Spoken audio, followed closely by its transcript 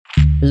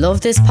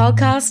Love this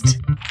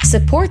podcast?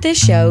 Support this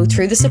show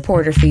through the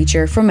supporter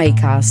feature from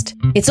Acast.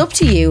 It's up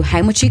to you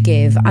how much you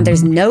give, and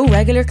there's no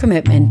regular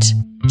commitment.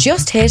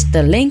 Just hit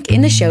the link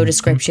in the show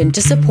description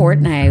to support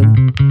now.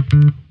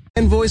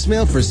 And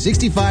voicemail for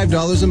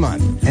 $65 a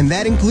month, and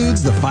that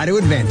includes the Fido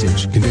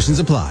Advantage. Conditions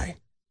apply.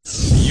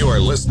 You are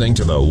listening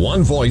to the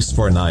One Voice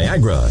for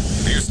Niagara,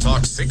 News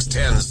Talk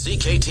 610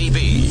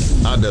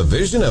 CKTB, a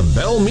division of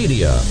Bell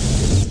Media.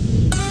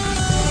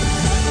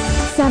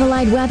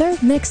 Satellite weather,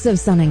 mix of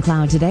sun and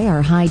cloud today,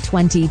 our high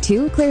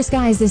 22. Clear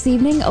skies this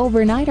evening,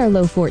 overnight our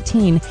low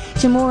 14.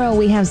 Tomorrow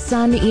we have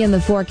sun in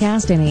the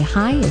forecast and a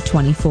high of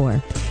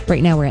 24.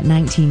 Right now we're at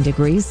 19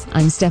 degrees.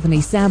 I'm Stephanie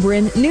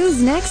Sabrin.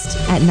 News next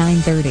at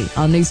 9:30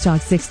 on News Talk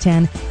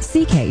 610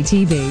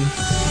 CKTB.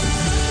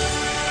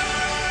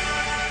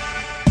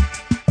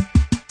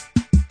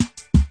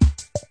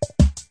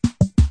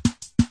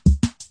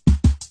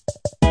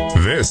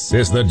 This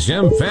is the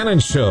Jim Fannin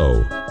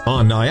Show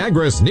on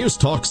Niagara's News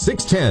Talk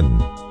 610.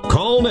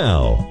 Call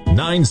now,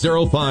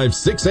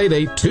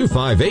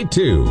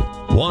 905-688-2582,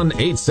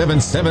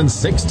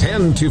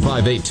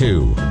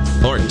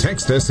 1-877-610-2582, or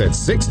text us at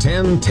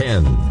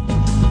 61010.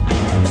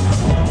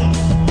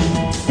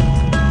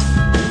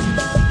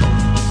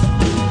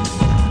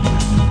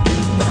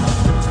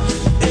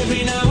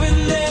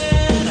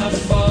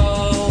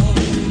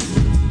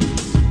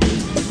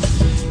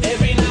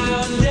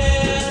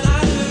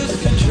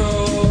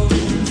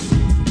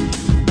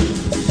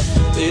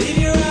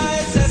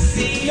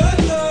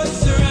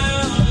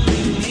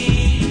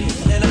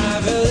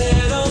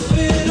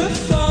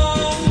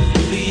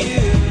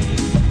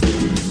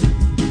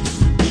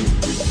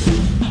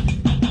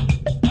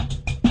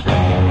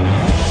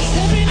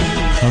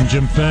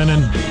 Jim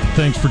Fannin,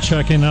 thanks for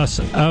checking us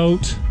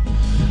out.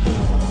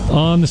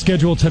 On the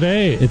schedule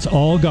today, it's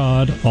all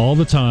God, all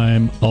the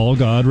time, all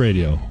God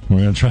radio.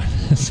 We're going to try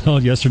this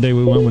out. Yesterday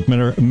we went with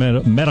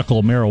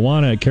medical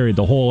marijuana. It carried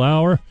the whole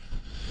hour.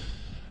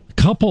 A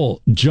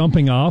couple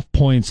jumping off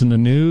points in the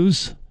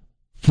news.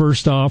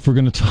 First off, we're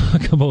going to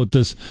talk about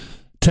this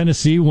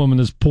Tennessee woman,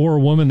 this poor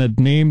woman that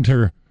named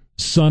her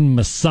son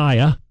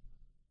Messiah.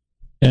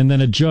 And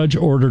then a judge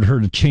ordered her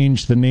to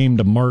change the name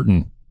to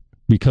Martin.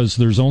 Because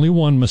there's only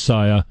one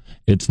Messiah.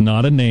 It's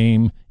not a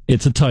name,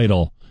 it's a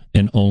title,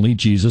 and only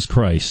Jesus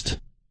Christ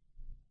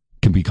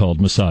can be called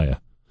Messiah.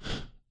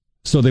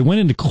 So they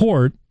went into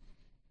court,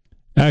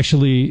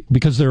 actually,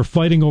 because they were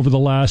fighting over the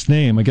last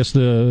name. I guess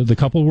the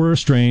couple were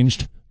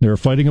estranged. They were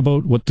fighting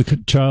about what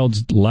the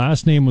child's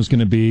last name was going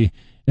to be,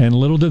 and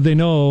little did they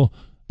know,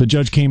 the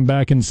judge came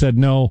back and said,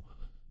 no,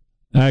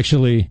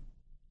 actually,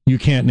 you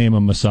can't name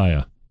him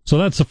Messiah. So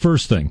that's the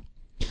first thing.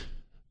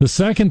 The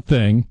second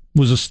thing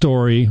was a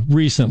story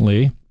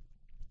recently,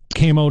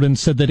 came out and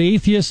said that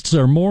atheists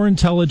are more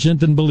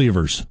intelligent than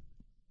believers.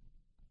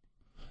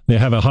 They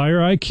have a higher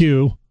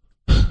IQ,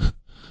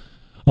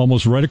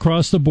 almost right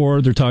across the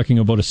board. They're talking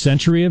about a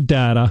century of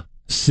data,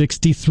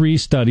 63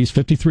 studies,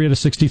 53 out of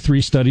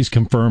 63 studies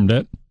confirmed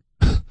it.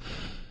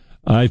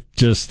 I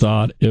just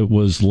thought it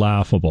was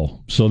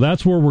laughable. So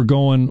that's where we're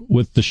going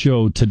with the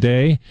show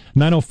today.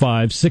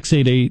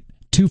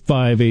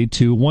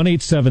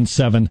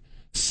 905-688-2582,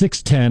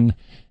 1-877-610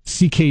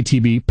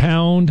 CKTB,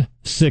 pound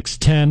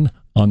 610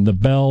 on the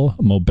Bell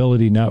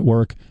Mobility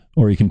Network,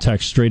 or you can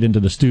text straight into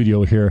the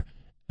studio here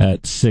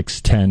at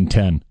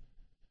 61010.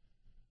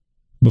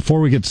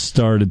 Before we get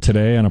started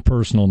today, on a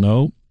personal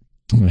note,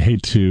 I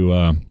hate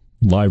to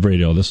live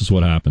radio, this is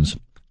what happens.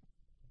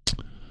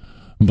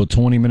 About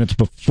 20 minutes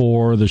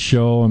before the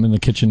show, I'm in the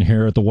kitchen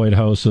here at the White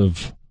House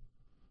of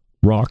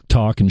Rock,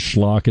 Talk, and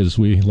Schlock, as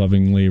we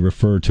lovingly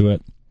refer to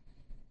it.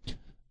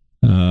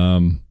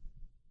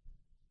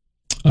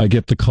 I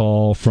get the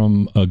call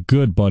from a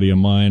good buddy of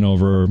mine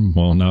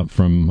not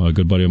from a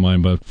good buddy of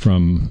mine, but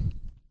from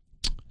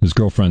his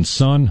girlfriend's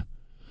son.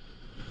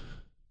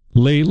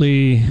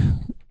 Lately,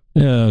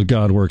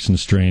 God works in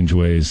strange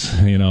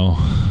ways, you know.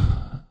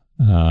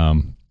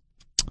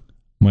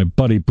 My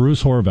buddy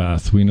Bruce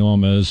Horvath, we know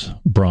him as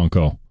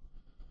Bronco,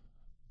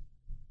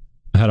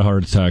 had a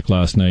heart attack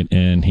last night,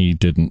 and he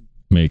didn't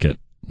make it.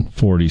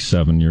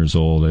 47 years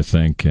old, I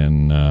think,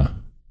 and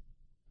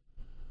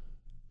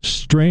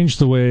strange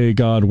the way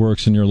God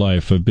works in your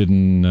life. I've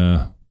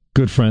been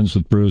good friends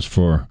with Bruce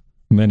for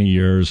many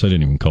years. I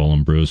didn't even call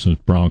him Bruce. It was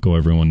Bronco,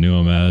 everyone knew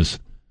him as. It's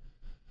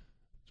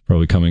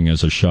probably coming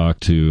as a shock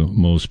to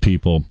most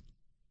people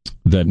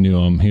that knew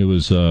him. He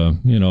was, a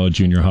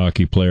junior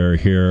hockey player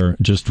here.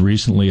 Just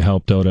recently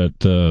helped out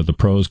at the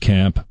pros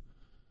camp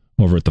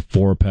over at the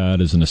Four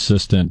Pad as an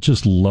assistant.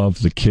 Just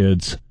loved the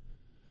kids.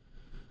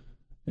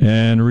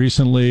 And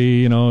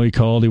recently, he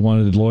called, he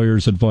wanted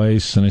lawyer's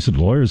advice. And I said,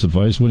 lawyer's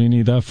advice? What do you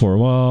need that for?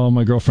 Well,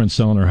 my girlfriend's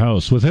selling her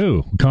house. With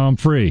who?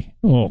 Comfrey.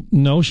 Well,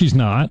 no, she's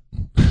not.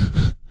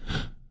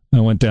 I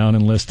went down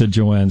and listed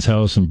Joanne's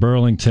house in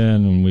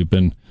Burlington, and we've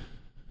been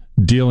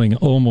dealing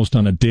almost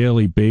on a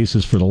daily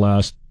basis for the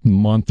last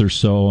month or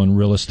so on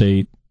real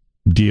estate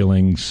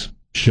dealings,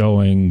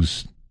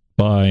 showings,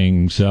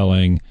 buying,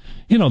 selling,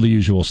 the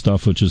usual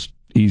stuff, which is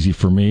easy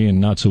for me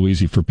and not so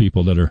easy for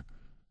people that are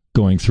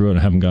going through it.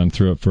 I haven't gone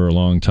through it for a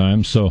long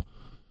time. So,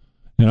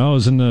 I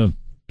was in the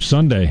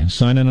Sunday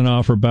signing an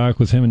offer back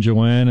with him and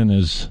Joanne in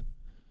his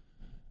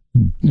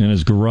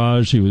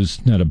garage. He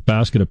had a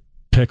basket of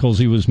pickles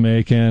he was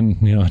making.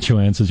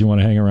 Joanne says, "You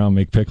want to hang around and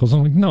make pickles?"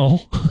 I'm like,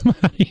 "No, I'm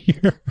out of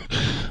here.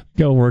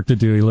 Got work to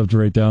do." He lived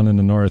right down in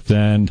the North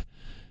End.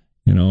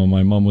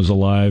 My mom was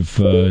alive.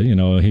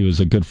 He was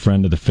a good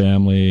friend of the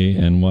family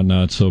and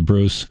whatnot. So,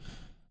 Bruce,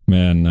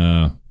 man,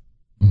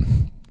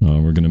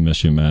 we're going to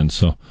miss you, man.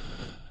 So,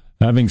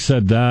 having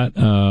said that,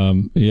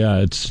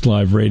 it's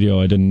live radio.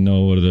 I didn't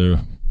know whether to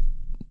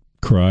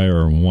cry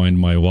or wind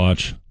my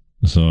watch.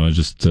 So I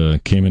just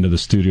came into the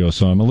studio.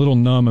 So I'm a little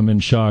numb. I'm in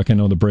shock. I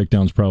know the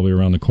breakdown's probably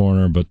around the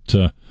corner, but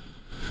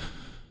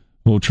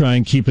we'll try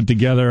and keep it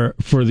together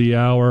for the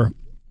hour.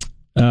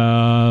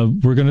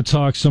 We're going to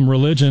talk some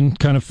religion,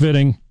 kind of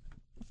fitting.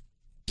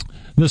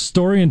 This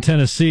story in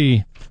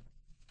Tennessee,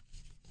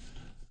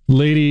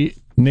 lady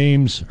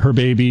names her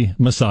baby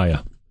Messiah.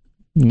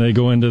 And they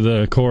go into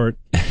the court,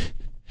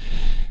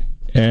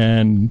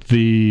 and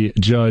the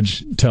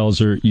judge tells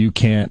her, "You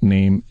can't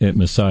name it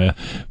Messiah."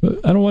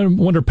 I don't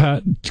wonder,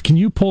 Pat, can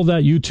you pull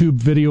that YouTube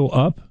video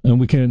up?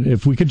 And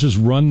if we could just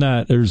run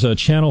that. There's a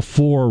Channel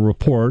 4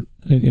 report.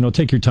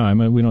 Take your time.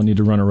 We don't need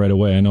to run it right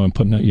away. I know I'm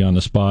putting you on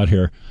the spot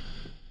here.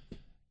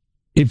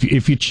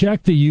 If you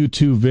check the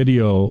YouTube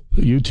video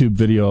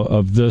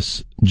of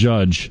this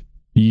judge,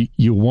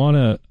 you want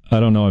to, I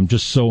don't know, I'm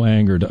just so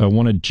angered. I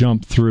want to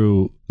jump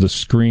through the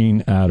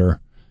screen at her.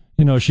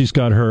 She's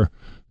got her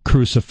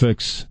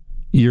crucifix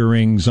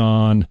earrings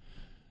on.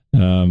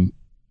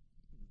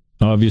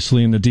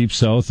 Obviously, in the Deep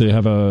South, they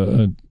have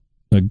a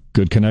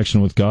good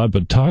connection with God,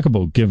 but talk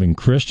about giving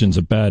Christians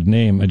a bad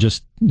name. I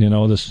just,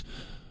 this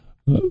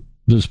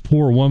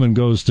poor woman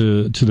goes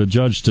to the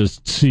judge to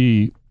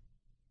see,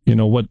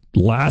 what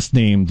last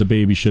name the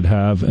baby should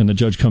have, and the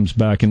judge comes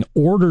back and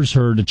orders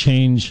her to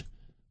change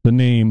the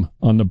name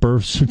on the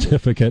birth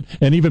certificate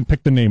and even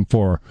pick the name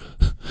for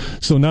her.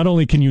 So not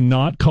only can you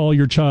not call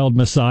your child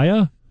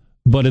Messiah,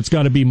 but it's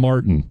got to be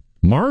Martin.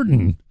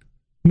 Martin?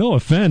 No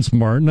offense,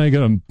 Martin. I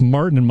got a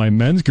Martin in my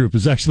men's group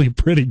who's actually a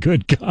pretty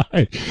good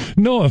guy.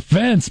 No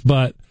offense,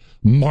 but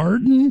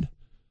Martin?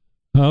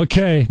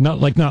 Okay, not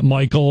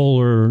Michael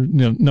or,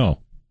 no.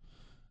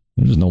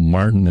 There's no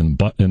Martin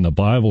in the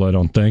Bible, I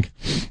don't think.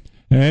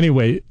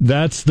 Anyway,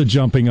 that's the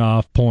jumping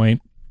off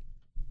point.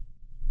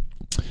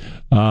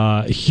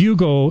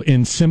 Hugo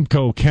in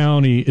Simcoe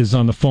County is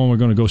on the phone. We're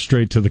going to go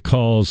straight to the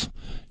calls.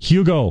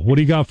 Hugo, what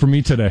do you got for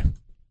me today?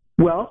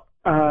 Well,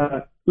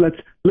 let's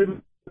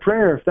live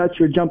prayer. If that's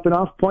your jumping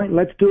off point,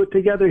 let's do it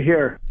together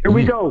here. Here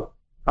we go.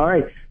 All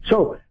right.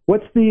 So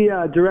what's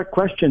the direct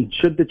question?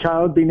 Should the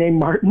child be named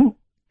Martin?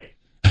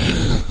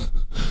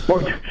 Or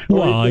is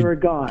there a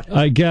God?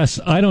 I guess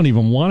I don't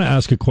even want to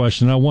ask a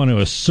question. I want to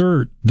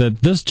assert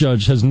that this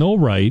judge has no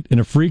right in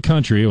a free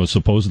country, it was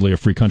supposedly a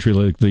free country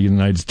like the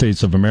United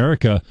States of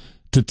America,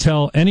 to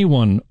tell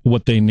anyone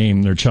what they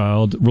name their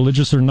child,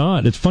 religious or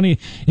not. It's funny,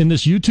 in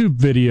this YouTube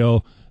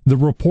video, the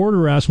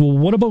reporter asked, well,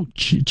 what about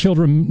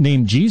children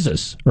named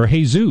Jesus or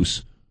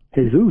Jesus?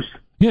 Jesus.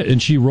 Yeah,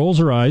 and she rolls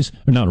her eyes,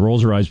 or not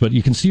rolls her eyes, but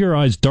you can see her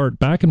eyes dart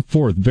back and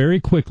forth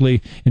very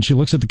quickly, and she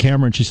looks at the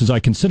camera and she says,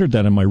 I considered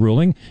that in my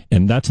ruling,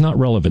 and that's not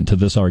relevant to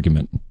this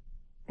argument.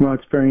 Well,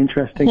 it's very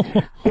interesting.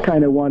 I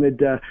kind of wanted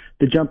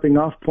the jumping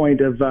off point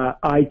of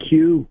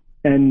IQ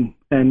and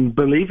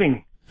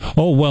believing.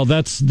 Oh, well,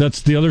 that's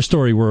the other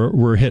story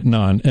we're hitting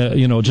on.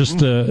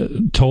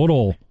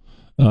 Total...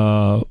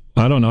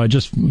 I don't know. I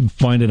just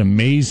find it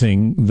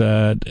amazing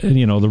that,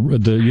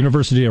 the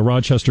University of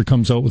Rochester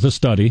comes out with a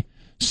study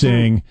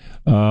saying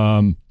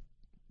that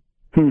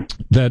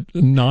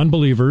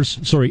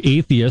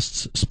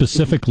atheists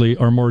specifically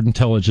are more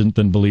intelligent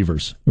than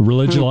believers.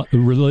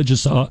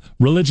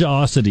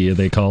 Religiosity,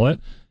 they call it.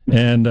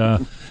 And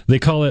they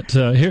call it,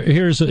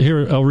 here,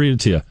 I'll read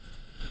it to you.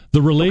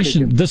 The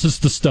relation, okay, this is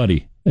the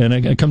study, and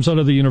it comes out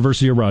of the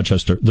University of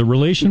Rochester. The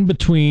relation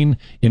between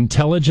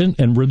intelligence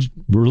and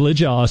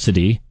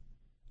religiosity,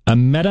 a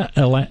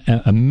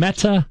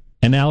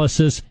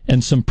meta-analysis,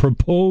 and some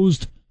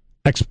proposed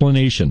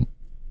explanation.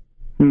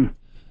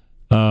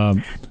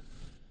 I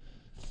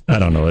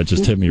don't know. It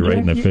just hit me right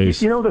in the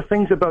face. You know the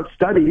things about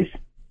studies,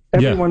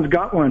 everyone's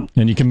got one.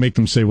 And you can make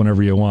them say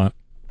whatever you want.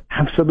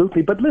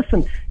 Absolutely. But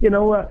listen,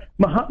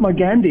 Mahatma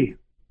Gandhi,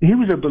 he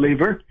was a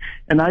believer,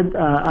 and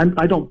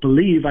I don't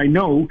believe, I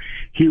know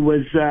he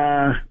was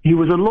a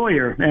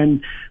lawyer,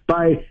 and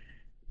by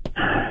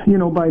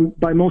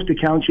most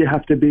accounts you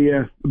have to be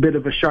a bit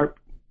of a sharp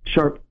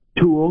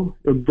tool,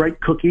 a bright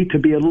cookie to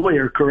be a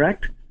lawyer,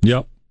 correct?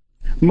 Yep.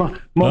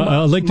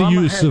 I like the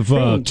use of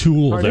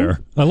tool there.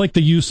 I like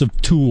the use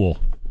of tool.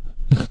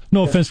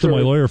 No offense to my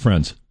lawyer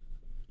friends.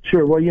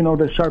 Sure. Well,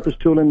 the sharpest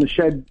tool in the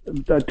shed,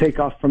 take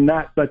off from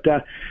that. But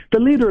the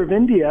leader of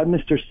India,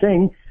 Mr.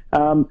 Singh,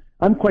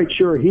 I'm quite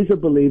sure he's a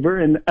believer,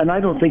 and I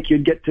don't think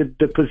you'd get to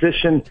the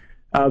position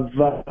of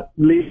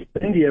leading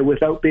India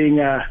without being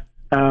a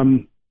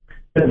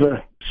bit of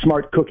a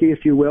smart cookie,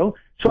 if you will.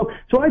 So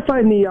I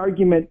find the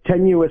argument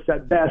tenuous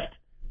at best.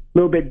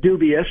 little bit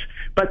dubious.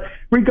 But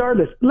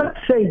regardless, let's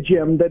say,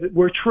 Jim, that it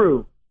were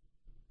true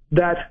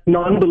that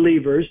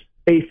non-believers,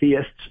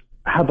 atheists,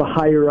 have a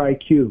higher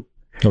IQ.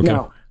 Okay.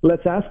 Now,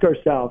 let's ask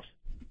ourselves,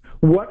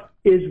 what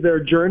is their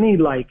journey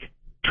like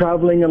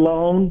traveling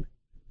alone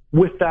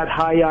with that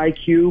high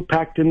IQ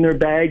packed in their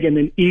bag and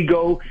an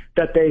ego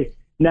that they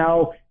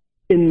now,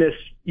 in this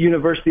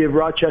University of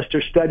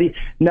Rochester study,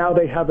 now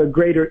they have a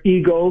greater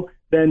ego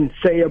than,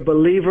 say, a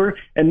believer,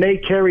 and they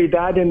carry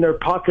that in their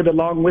pocket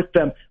along with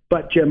them.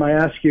 But, Jim, I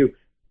ask you,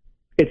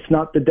 it's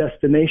not the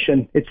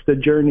destination, it's the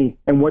journey.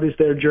 And what is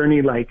their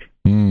journey like?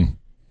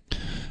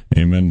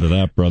 Amen to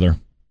that, brother.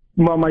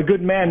 Well, my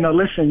good man, now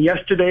listen,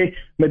 yesterday,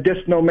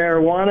 medicinal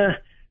marijuana,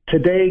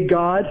 today,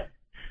 God.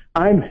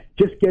 I'm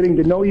just getting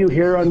to know you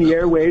here on the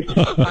airwaves.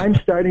 I'm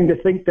starting to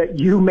think that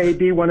you may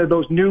be one of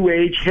those new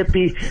age,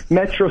 hippie,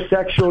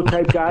 metrosexual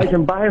type guys.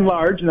 And by and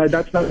large, and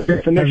that's not the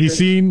definition. Have you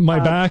seen my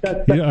back?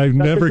 I've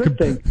never.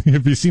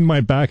 Have you seen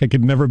my back? I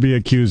could never be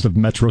accused of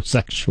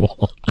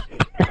metrosexual.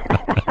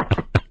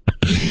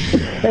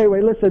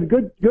 Anyway, listen,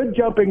 good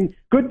jumping,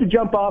 good to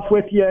jump off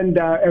with you, and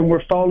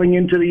we're falling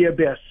into the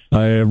abyss.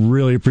 I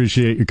really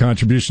appreciate your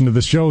contribution to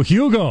the show,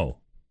 Hugo,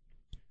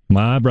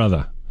 my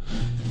brother.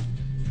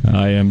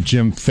 I am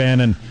Jim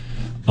Fannin.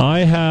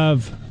 I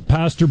have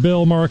Pastor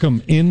Bill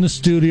Markham in the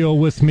studio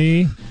with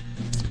me.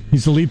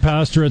 He's the lead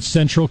pastor at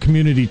Central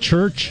Community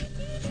Church.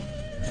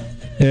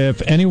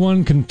 If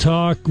anyone can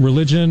talk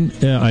religion,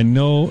 I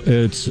know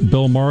it's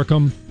Bill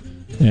Markham.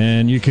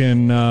 And you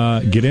can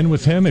get in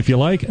with him if you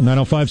like.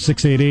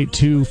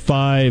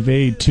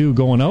 905-688-2582.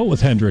 Going out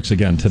with Hendrix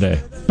again today.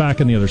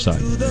 Back on the other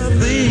side.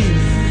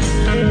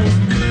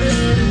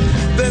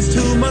 There's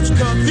too much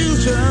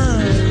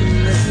confusion.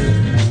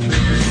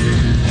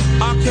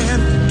 I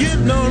can't get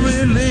no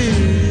relief.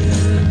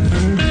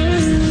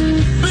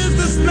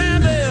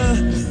 Businessman there.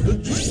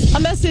 A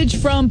message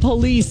from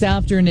police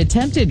after an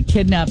attempted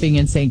kidnapping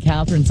in St.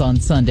 Catharines on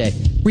Sunday.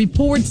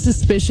 Reports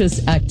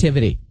suspicious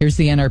activity. Here's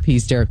the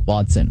NRP's Derek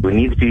Watson. We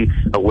need to be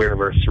aware of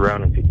our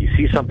surroundings. If you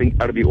see something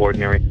out of the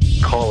ordinary,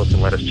 call us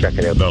and let us check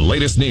it out. The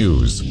latest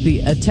news.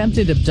 The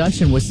attempted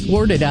abduction was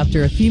thwarted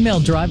after a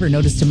female driver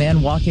noticed a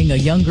man walking a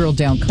young girl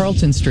down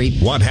Carlton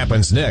Street. What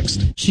happens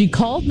next? She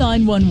called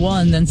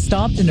 911, then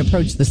stopped and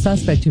approached the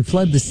suspect who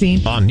fled the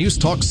scene. On News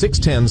Talk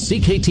 610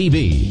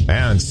 CKTB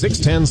and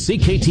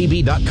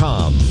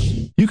 610CKTB.com.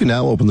 You can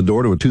now open the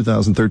door to a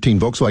 2013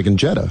 Volkswagen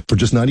Jetta for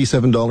just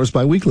 $97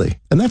 bi-weekly.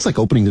 And that's like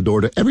opening the door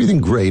to everything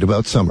great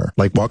about summer,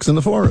 like walks in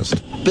the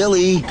forest.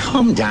 Billy,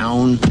 calm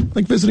down.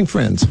 Like visiting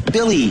friends.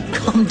 Billy,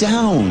 calm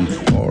down.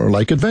 Or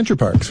like adventure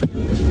parks.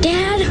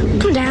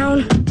 Dad, calm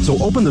down. So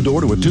open the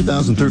door to a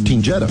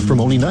 2013 Jetta from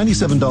only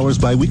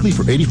 $97 bi-weekly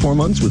for 84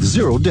 months with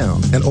zero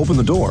down. And open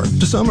the door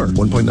to summer.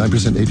 1.9%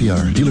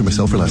 APR. Dealer may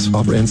sell for less.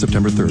 Offer ends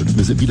September 3rd.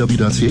 Visit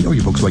VW.ca or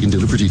your Volkswagen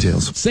dealer for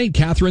details. St.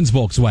 Catharines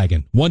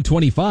Volkswagen,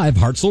 125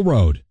 Hartzell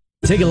Road.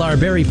 Tigelaar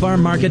Berry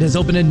Farm Market has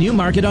opened a new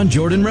market on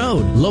Jordan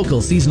Road.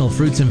 Local seasonal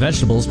fruits and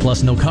vegetables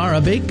plus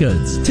Nokara baked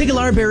goods.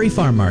 Tigelaar Berry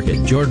Farm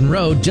Market, Jordan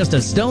Road, just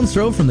a stone's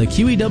throw from the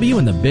QEW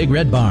and the Big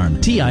Red Barn.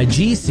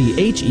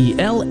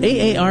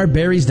 TIGCHELAAR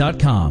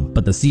berries.com.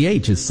 But the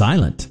CH is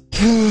silent.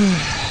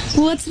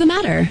 What's the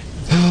matter?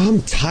 Oh,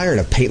 I'm tired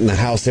of painting the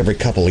house every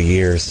couple of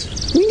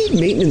years. We need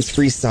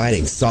maintenance-free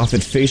siding,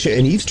 soffit fascia,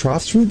 and eaves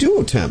troughs from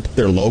Duotemp.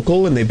 They're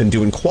local, and they've been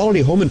doing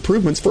quality home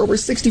improvements for over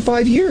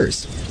 65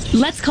 years.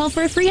 Let's call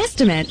for a free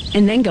estimate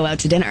and then go out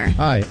to dinner.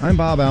 Hi, I'm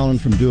Bob Allen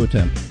from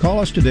Duotemp. Call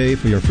us today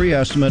for your free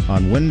estimate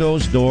on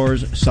windows,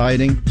 doors,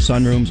 siding,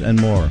 sunrooms, and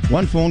more.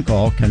 One phone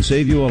call can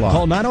save you a lot.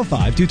 Call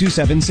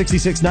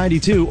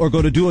 905-227-6692 or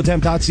go to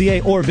duotemp.ca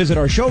or visit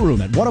our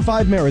showroom at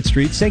 105 Merritt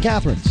Street, St.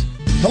 Catharines.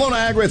 Hello,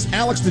 Niagara. It's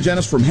Alex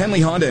DeGenis from Henley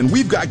Honda, and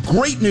we've got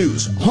great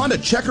news. Honda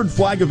Checkered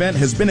Flag event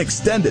has been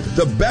extended.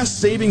 The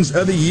best savings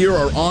of the year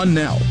are on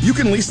now. You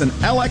can lease an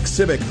LX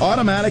Civic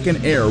Automatic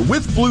and Air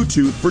with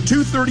Bluetooth for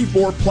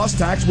 $234 plus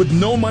tax with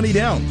no money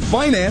down.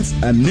 Finance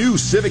a new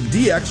Civic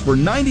DX for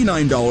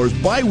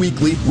 $99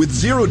 bi-weekly with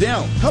zero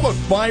down. How about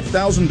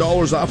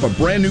 $5,000 off a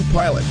brand new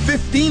Pilot?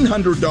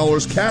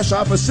 $1,500 cash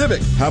off a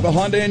Civic. Have a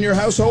Honda in your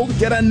household?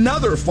 Get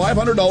another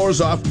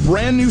 $500 off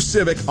brand new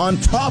Civic on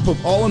top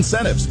of all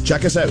incentives.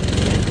 Check us out.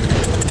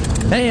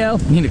 Hey, Al,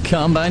 need a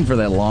combine for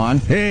that lawn?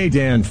 Hey,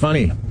 Dan,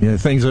 funny. Yeah,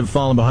 things have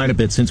fallen behind a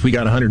bit since we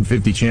got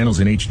 150 channels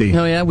in HD.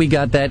 Oh, yeah, we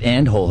got that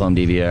and whole home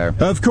DVR.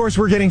 Of course,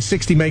 we're getting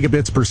 60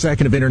 megabits per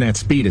second of internet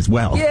speed as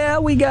well. Yeah,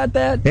 we got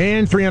that.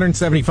 And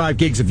 375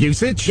 gigs of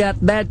usage.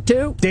 Got that,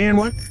 too. Dan,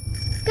 what?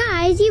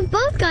 Guys, you've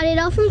both got it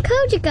all from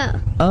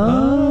Cogeco.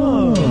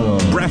 Oh.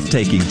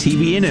 Breathtaking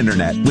TV and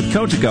internet. With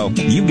Cogeco,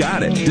 you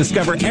got it.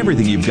 Discover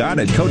everything you've got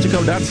at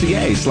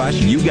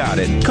Cogeco.ca/you got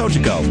it.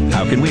 Cogeco,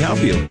 how can we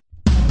help you?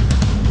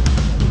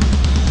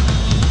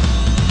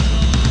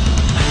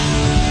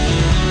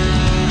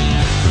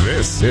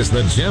 This is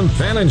the Jim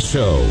Fannin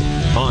Show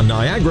on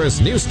Niagara's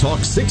News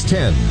Talk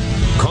 610.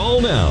 Call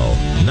now,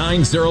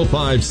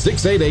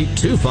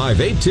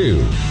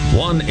 905-688-2582,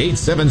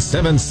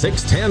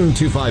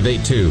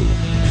 1-877-610-2582,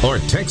 or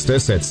text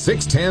us at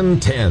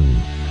 61010.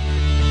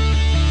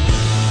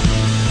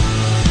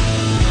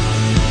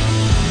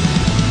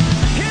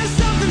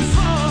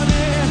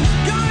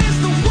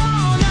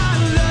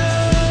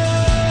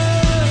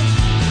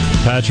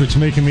 Patrick's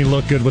making me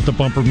look good with the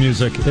bumper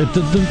music.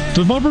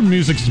 The bumper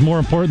music is more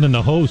important than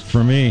the host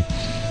for me.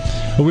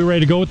 Are we ready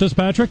to go with this,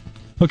 Patrick?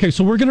 Okay,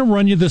 so we're going to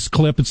run you this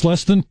clip. It's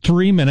less than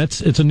 3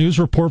 minutes. It's a news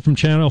report from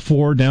Channel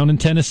 4 down in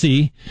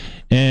Tennessee,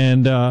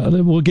 and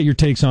we'll get your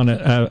takes on it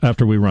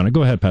after we run it.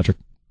 Go ahead, Patrick.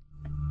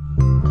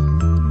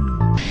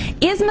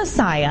 Is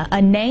Messiah a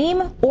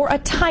name or a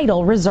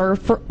title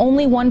reserved for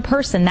only one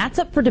person? That's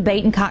up for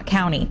debate in Cott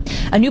County.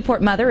 A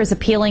Newport mother is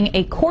appealing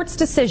a court's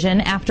decision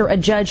after a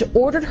judge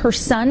ordered her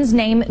son's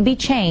name be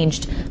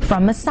changed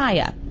from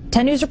Messiah.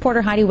 10 News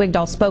reporter Heidi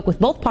Wigdahl spoke with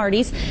both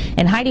parties.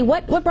 And Heidi,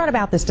 what brought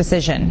about this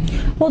decision?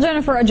 Well,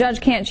 Jennifer, a judge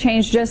can't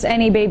change just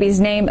any baby's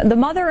name. The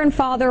mother and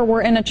father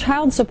were in a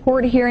child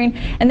support hearing,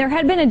 and there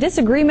had been a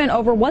disagreement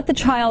over what the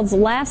child's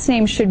last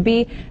name should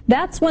be.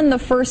 That's when the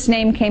first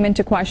name came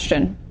into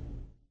question.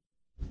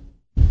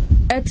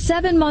 At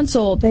 7 months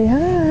old,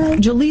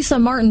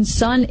 Jaleesa Martin's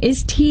son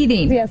is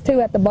teething. He has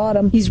 2 at the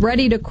bottom. He's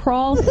ready to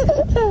crawl,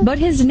 but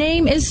his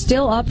name is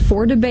still up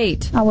for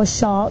debate. I was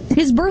shocked.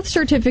 His birth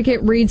certificate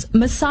reads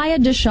Messiah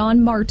Deshaun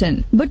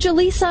Martin, but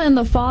Jaleesa and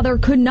the father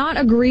could not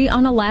agree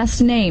on a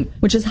last name,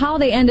 which is how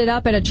they ended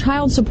up at a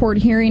child support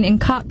hearing in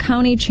Cott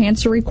County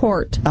Chancery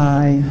Court.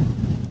 I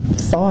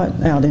thought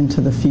out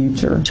into the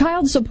future.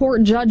 Child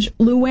support judge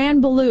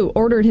Luann Ballou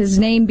ordered his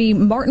name be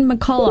Martin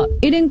McCullough.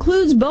 It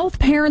includes both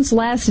parents'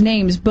 last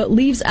names, but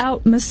leaves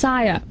out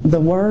Messiah. The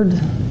word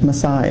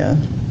Messiah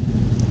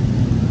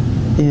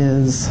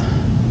is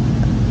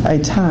a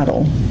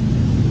title,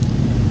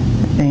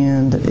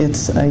 and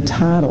it's a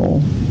title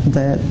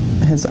that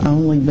has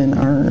only been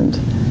earned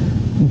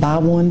by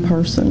one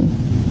person,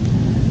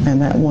 and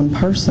that one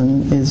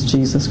person is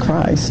Jesus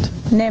Christ.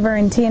 Never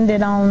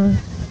intended on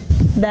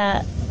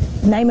that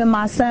naming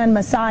my son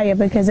Messiah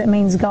because it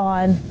means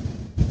God.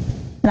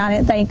 And I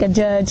didn't think a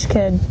judge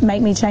could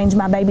make me change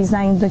my baby's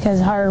name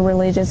because of her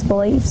religious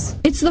beliefs.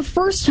 It's the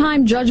first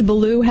time Judge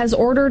Ballou has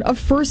ordered a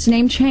first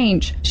name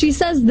change. She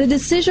says the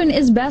decision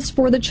is best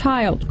for the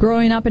child,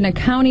 growing up in a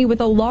county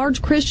with a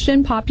large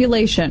Christian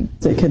population.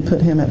 It could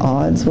put him at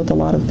odds with a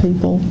lot of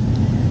people,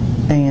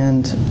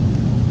 and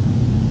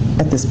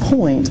at this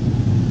point,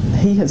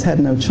 he has had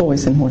no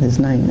choice in what his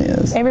name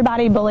is.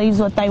 Everybody believes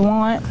what they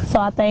want, so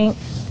I think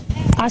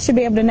I should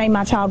be able to name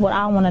my child what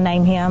I want to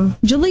name him.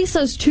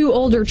 Jaleesa's 2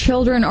 older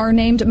children are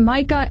named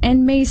Micah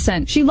and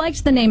Mason. She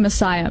liked the name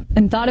Messiah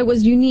and thought it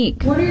was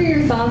unique. What are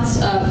your thoughts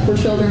for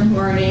children who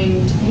are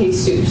named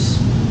Jesus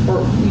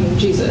or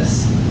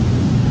Jesus?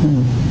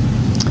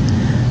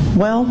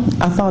 Well,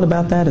 I thought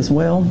about that as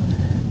well,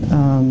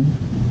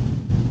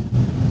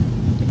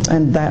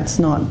 and that's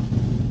not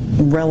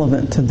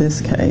relevant to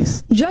this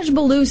case. Judge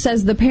Ballou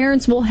says the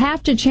parents will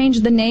have to change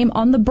the name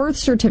on the birth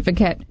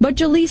certificate, but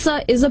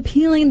Jaleesa is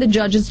appealing the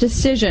judge's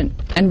decision.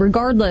 And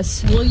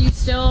regardless, will you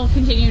still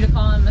continue to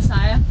call him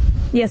Messiah?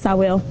 Yes, I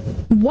will.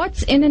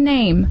 What's in a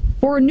name?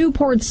 For a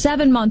Newport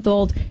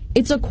 7-month-old,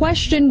 it's a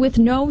question with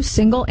no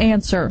single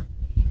answer.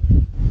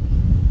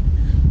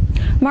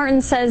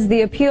 Martin says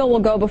the appeal will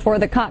go before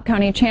the Cott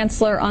County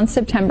Chancellor on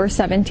September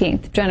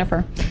 17th.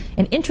 Jennifer.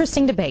 An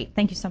interesting debate.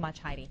 Thank you so much,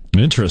 Heidi.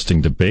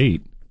 Interesting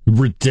debate.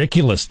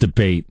 Ridiculous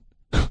debate.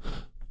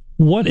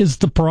 What is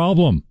the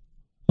problem?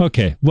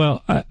 Okay,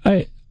 well,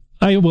 I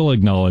will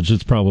acknowledge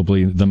it's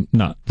probably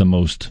not the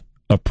most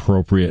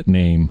appropriate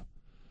name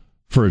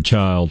for a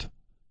child,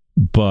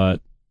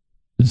 but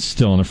it's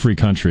still in a free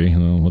country,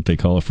 what they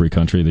call a free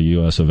country, the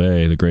U.S. of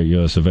A., the great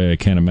U.S. of A. I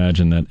can't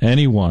imagine that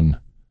anyone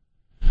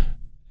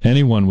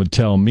would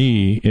tell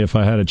me if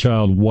I had a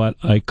child what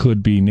I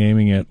could be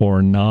naming it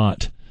or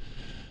not.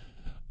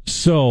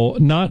 So,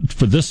 not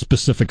for this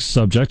specific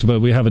subject,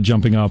 but we have a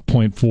jumping off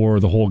point for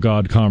the whole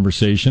God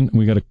conversation.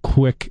 We got a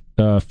quick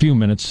few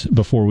minutes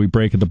before we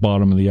break at the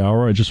bottom of the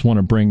hour. I just want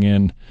to bring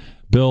in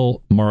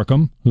Bill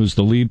Markham, who's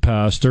the lead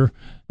pastor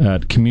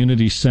at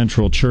Community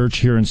Central Church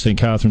here in St.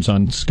 Catharines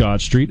on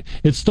Scott Street.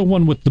 It's the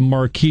one with the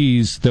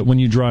marquees that when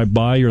you drive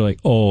by, you're like,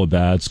 oh,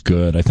 that's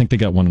good. I think they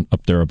got one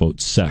up there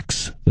about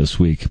sex this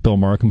week. Bill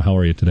Markham, how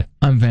are you today?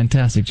 I'm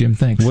fantastic, Jim.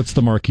 Thanks. What's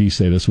the marquee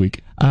say this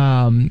week?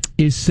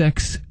 Is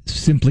sex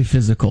simply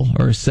physical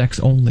or is sex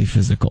only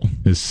physical?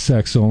 Is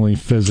sex only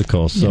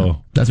physical? So yeah,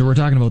 that's what we're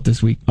talking about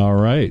this week. All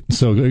right.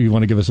 So you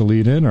want to give us a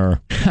lead in, or?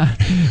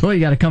 Well, you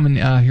got to come and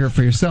hear it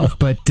for yourself.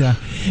 But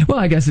well,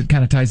 I guess it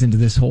kind of ties into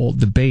this whole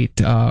debate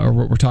or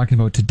what we're talking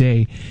about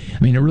today. I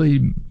mean, it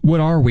really,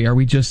 what are we? Are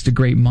we just a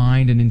great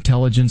mind and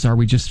intelligence? Are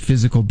we just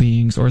physical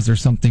beings, or is there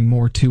something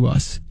more to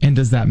us? And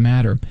does that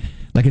matter?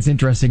 Like, it's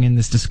interesting in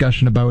this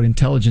discussion about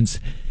intelligence.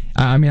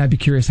 I mean, I'd be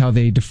curious how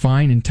they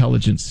define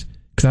intelligence.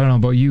 Because I don't know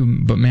about you,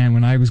 but man,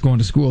 when I was going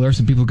to school, there were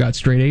some people who got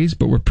straight A's,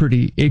 but were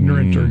pretty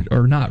ignorant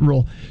or not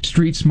real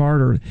street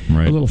smart or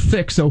a little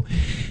thick. So,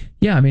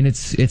 yeah, I mean,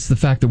 it's the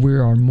fact that we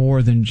are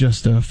more than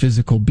just a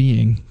physical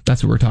being.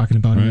 That's what we're talking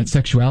about. Right. And that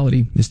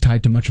sexuality is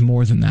tied to much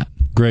more than that.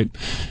 Great.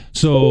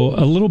 So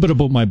a little bit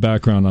about my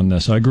background on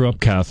this. I grew up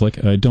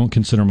Catholic. I don't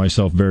consider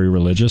myself very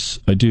religious.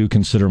 I do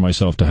consider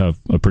myself to have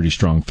a pretty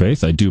strong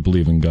faith. I do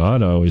believe in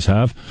God. I always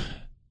have.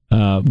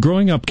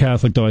 Growing up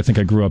Catholic, though, I think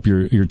I grew up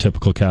your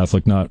typical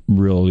Catholic, not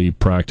really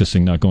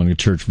practicing, not going to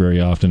church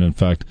very often. In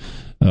fact,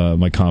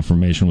 my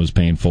confirmation was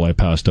painful. I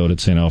passed out at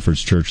St.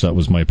 Alfred's Church. That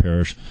was my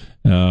parish.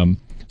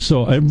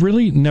 So I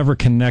really never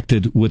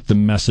connected with the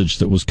message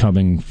that was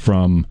coming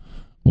from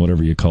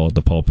whatever you call it,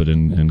 the pulpit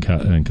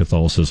and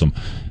Catholicism.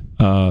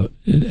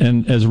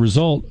 And as a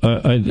result,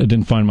 I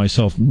didn't find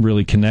myself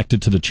really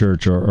connected to the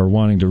church or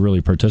wanting to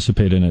really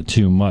participate in it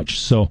too much.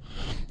 So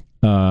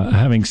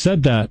having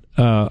said that,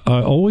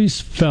 I always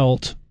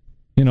felt,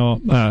 I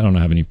don't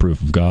have any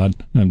proof of God.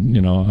 I'm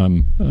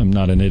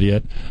not an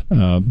idiot.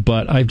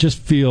 But I just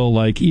feel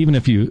like even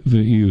if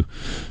you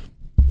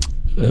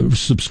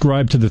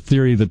subscribe to the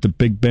theory that the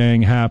Big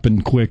Bang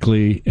happened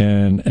quickly,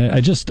 and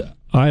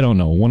I don't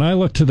know. When I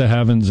look to the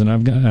heavens and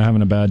I'm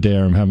having a bad day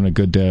or I'm having a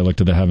good day, I look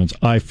to the heavens,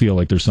 I feel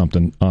like there's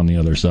something on the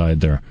other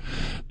side there.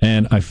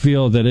 And I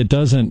feel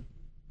that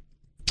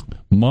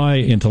my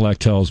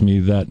intellect tells me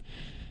that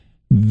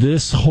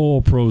this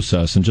whole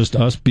process and just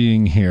us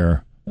being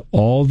here,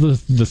 all the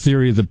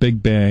theory of the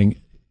Big Bang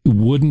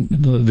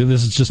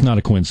this is just not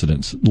a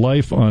coincidence.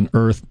 Life on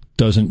Earth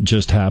doesn't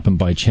just happen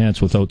by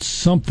chance without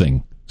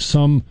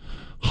some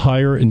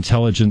higher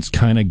intelligence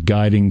kind of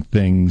guiding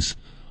things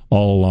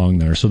all along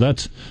there. So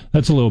that's a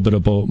little bit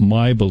about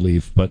my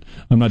belief, but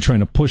I'm not trying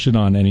to push it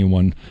on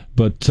anyone.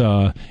 But,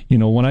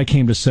 when I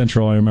came to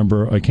Central, I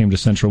remember I came to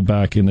Central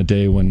back in the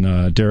day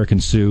when Derek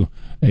and Sue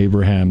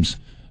Abrahams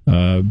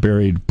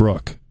buried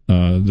Brooke,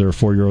 their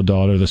 4-year-old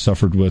daughter that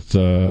suffered with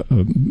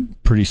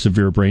pretty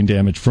severe brain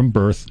damage from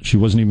birth. She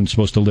wasn't even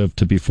supposed to live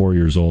to be 4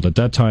 years old. At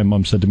that time,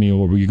 Mom said to me,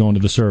 were you going to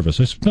the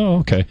service? I said, oh,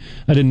 okay.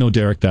 I didn't know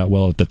Derek that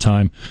well at the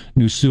time.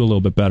 Knew Sue a little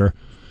bit better.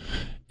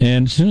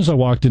 And as soon as I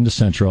walked into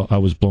Central, I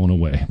was blown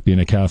away.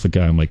 Being a Catholic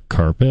guy, I'm like,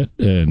 carpet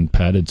and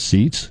padded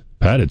seats,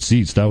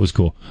 that was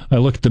cool. I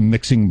looked at the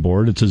mixing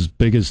board. It's as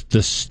big as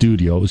this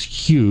studio. It was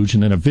huge.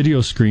 And then a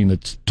video screen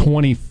that's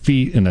 20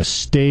 feet and a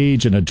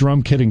stage and a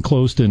drum kit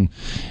enclosed in.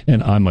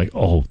 And I'm like,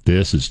 oh,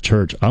 this is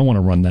church. I want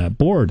to run that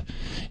board.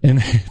 And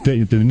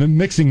the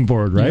mixing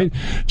board, right?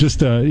 Yeah.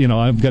 Just,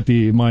 I've got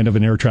the mind of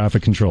an air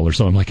traffic controller.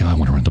 So I'm like, I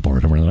want to run the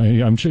board.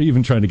 I'm sure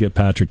even trying to get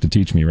Patrick to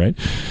teach me, right?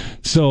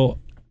 So,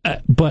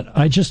 but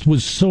I just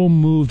was so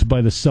moved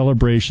by the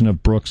celebration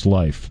of Brooke's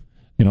life.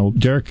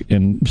 Derek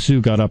and Sue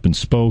got up and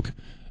spoke,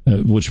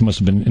 which must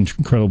have been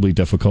incredibly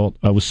difficult.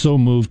 I was so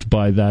moved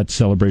by that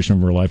celebration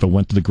of her life. I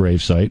went to the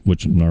gravesite,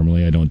 which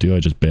normally I don't do. I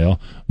just bail.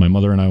 My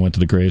mother and I went to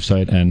the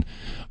gravesite, and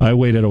I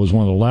waited. I was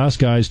one of the last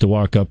guys to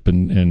walk up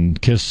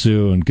and kiss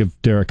Sue and give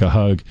Derek a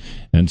hug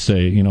and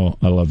say,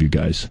 I love you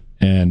guys.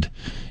 And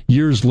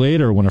years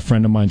later, when a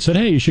friend of mine said,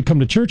 hey, you should come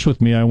to church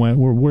with me, I went,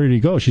 where did you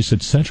go? She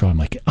said, Central. I'm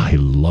like, I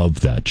love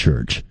that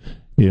church.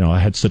 I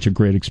had such a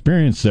great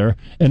experience there.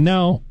 And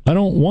now I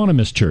don't want to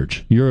miss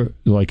church.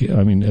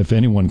 If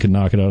anyone can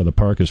knock it out of the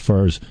park as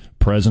far as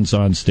presence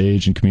on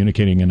stage and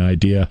communicating an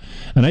idea.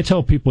 And I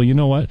tell people, you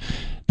know what?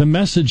 The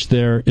message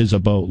there is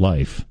about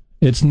life.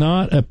 It's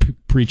not a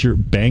preacher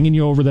banging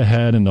you over the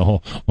head and the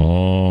whole,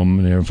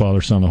 Father,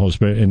 Son, the Holy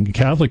Spirit. In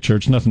Catholic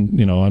Church, nothing,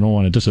 I don't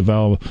want to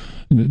disavow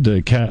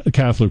the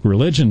Catholic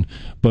religion,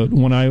 but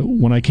when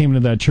I came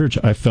into that church,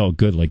 I felt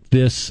good. Like,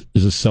 this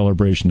is a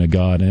celebration of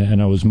God,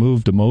 and I was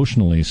moved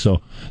emotionally.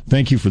 So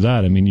thank you for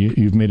that. I mean,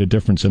 you've made a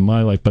difference in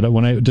my life. But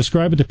when I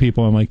describe it to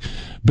people, I'm like,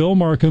 Bill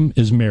Markham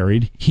is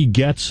married. He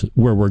gets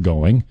where we're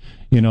going.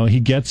 He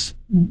gets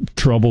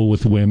trouble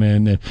with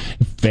women and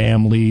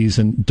families,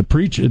 and the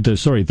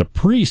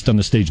priest on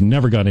the stage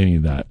never got any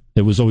of that.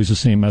 It was always the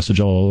same message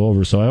all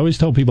over. So I always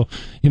tell people,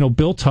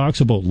 Bill talks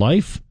about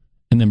life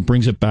and then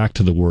brings it back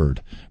to the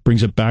Word,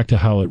 brings it back to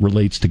how it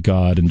relates to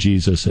God and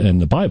Jesus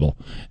and the Bible.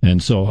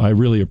 And so I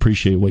really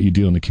appreciate what you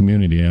do in the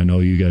community. I know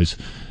you guys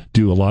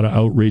do a lot of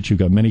outreach. You've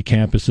got many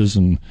campuses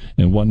and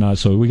whatnot.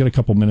 So we got a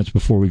couple minutes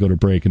before we go to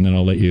break, and then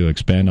I'll let you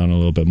expand on it a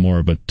little bit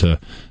more. But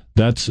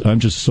I'm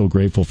just so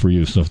grateful for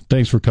you. So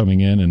thanks for coming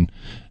in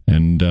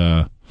and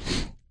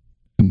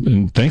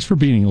thanks for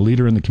being a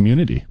leader in the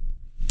community.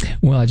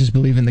 Well, I just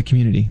believe in the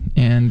community.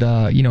 And,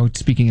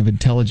 speaking of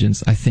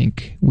intelligence, I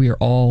think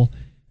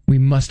we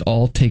must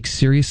all take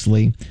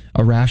seriously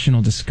a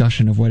rational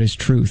discussion of what is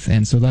truth.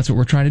 And so that's what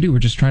we're trying to do. We're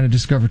just trying to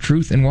discover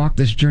truth and walk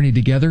this journey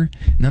together.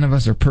 None of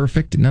us are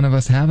perfect. None of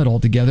us have it all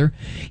together.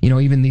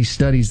 Even these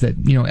studies that,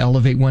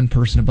 elevate one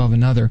person above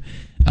another,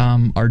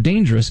 are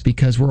dangerous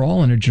because we're all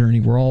on a journey.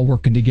 We're all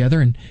working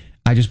together. And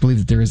I just believe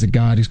that there is a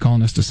God who's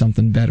calling us to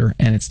something better,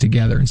 and it's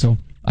together. And so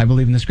I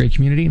believe in this great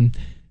community, and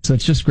so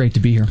it's just great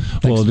to be here.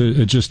 Thanks. Well,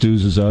 it just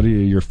oozes out of you,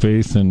 your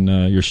faith and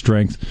your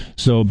strength.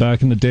 So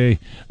back in the day,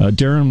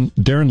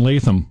 Darren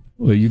Latham,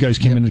 you guys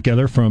came in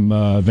together from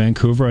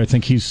Vancouver. I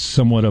think he's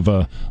somewhat of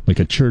a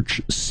church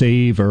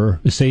savior.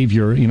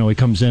 He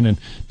comes in and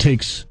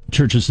takes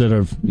churches that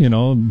have,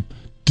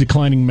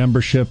 declining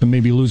membership and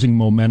maybe losing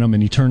momentum,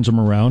 and he turns them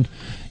around.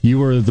 you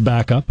were the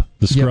backup,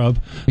 the scrub,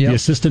 the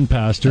assistant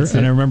pastor.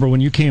 And I remember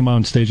when you came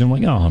on stage, I'm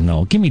like, oh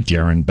no, give me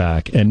Darren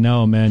back. And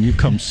now, man, you've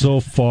come so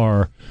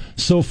far,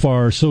 so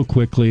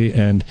quickly.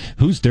 And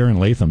who's Darren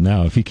Latham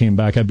now? If he came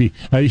back,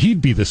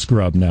 he'd be the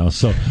scrub now.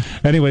 So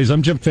anyways,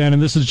 I'm Jim Fannin.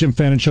 This is Jim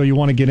Fannin Show. You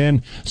want to get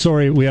in?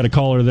 Sorry, we had a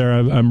caller there.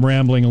 I'm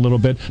rambling a little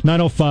bit.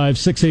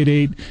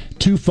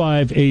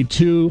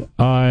 905-688-2582.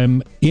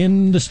 I'm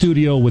in the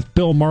studio with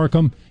Bill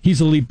Markham. He's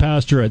the lead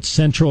pastor at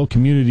Central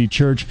Community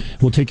Church.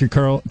 We'll take your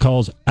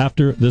calls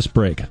after this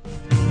break.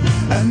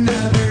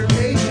 Another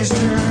page is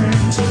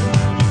turned.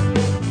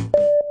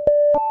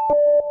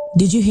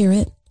 Did you hear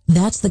it?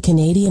 That's the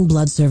Canadian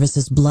Blood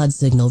Services blood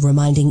signal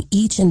reminding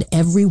each and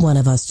every one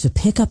of us to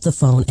pick up the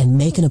phone and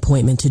make an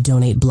appointment to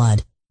donate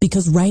blood.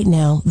 Because right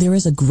now, there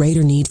is a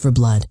greater need for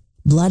blood.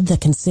 Blood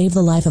that can save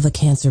the life of a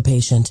cancer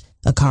patient,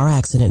 a car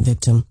accident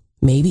victim,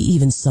 maybe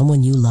even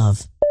someone you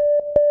love.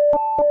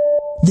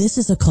 This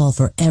is a call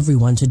for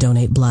everyone to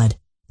donate blood.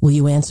 Will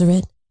you answer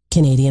it?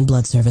 Canadian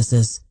Blood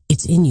Services.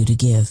 It's in you to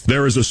give.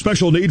 There is a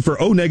special need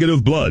for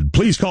O-negative blood.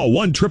 Please call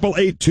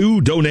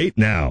 1-888-2-DONATE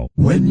now.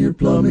 When your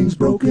plumbing's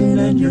broken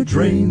and your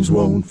drains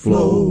won't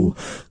flow,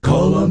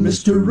 call on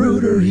Mr.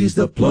 Reuter. He's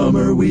the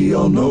plumber we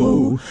all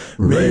know.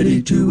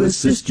 Ready to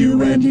assist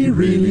you and he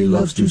really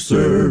loves to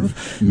serve.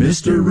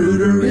 Mr.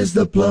 Reuter is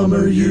the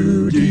plumber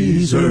you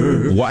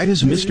deserve. Why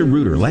does Mr.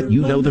 Reuter let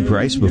you know the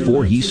price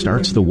before he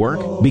starts the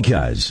work?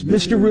 Because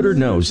Mr. Reuter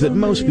knows that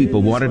most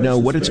people want to know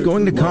what it's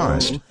going to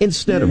cost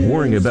instead of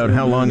worrying about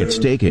how long it's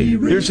taking.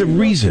 There's a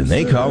reason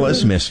they call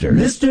us Mr.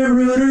 Mr.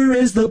 Reuter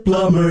is the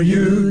plumber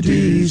you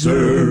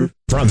deserve.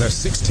 From the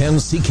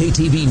 610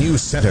 CKTV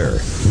News Center,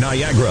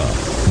 Niagara,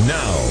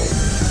 now.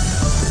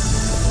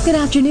 Good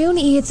afternoon,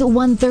 it's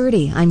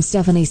 1:30. I'm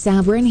Stephanie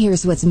Sabrin.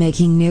 Here's what's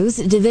making news.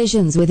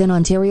 Divisions within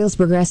Ontario's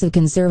Progressive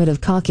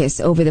Conservative Caucus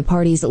over the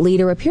party's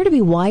leader appear to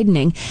be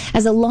widening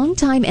as a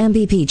longtime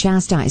MPP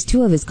chastised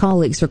two of his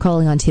colleagues for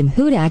calling on Tim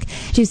Hudak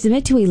to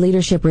submit to a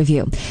leadership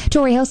review.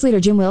 Tory House Leader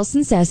Jim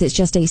Wilson says it's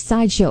just a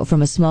sideshow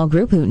from a small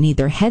group who need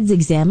their heads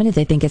examined if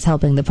they think it's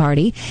helping the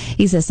party.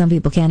 He says some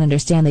people can't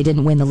understand they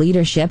didn't win the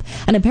leadership,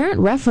 an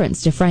apparent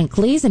reference to Frank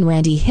Cleese and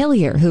Randy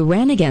Hillier, who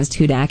ran against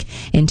Hudak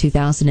in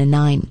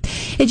 2009.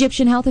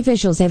 Egyptian health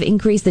officials have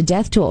increased the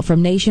death toll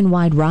from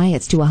nationwide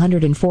riots to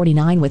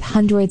 149, with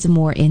hundreds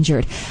more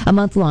injured. A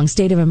month-long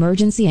state of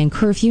emergency and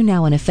curfew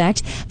now in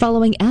effect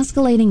following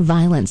escalating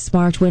violence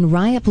sparked when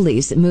riot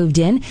police moved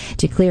in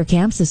to clear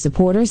camps of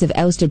supporters of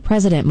ousted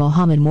President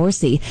Mohamed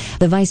Morsi.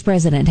 The vice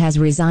president has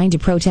resigned to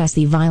protest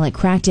the violent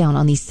crackdown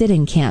on the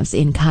sit-in camps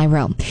in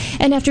Cairo.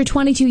 And after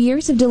 22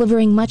 years of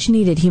delivering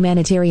much-needed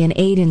humanitarian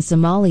aid in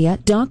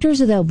Somalia, Doctors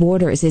Without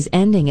Borders is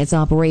ending its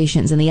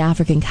operations in the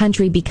African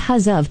country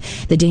because of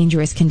the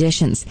dangerous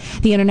conditions.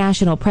 The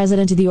international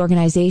president of the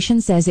organization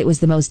says it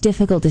was the most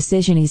difficult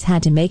decision he's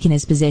had to make in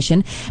his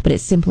position, but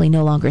it's simply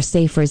no longer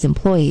safe for his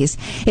employees.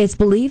 It's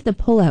believed the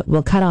pullout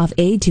will cut off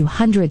aid to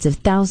hundreds of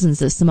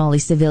thousands of Somali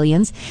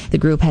civilians. The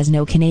group has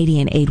no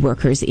Canadian aid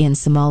workers in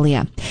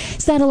Somalia.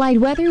 Satellite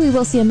weather, we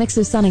will see a mix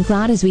of sun and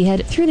cloud as we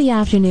head through the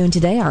afternoon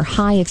today. Our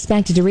high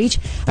expected to reach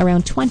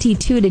around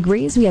 22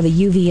 degrees. We have a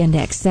UV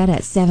index set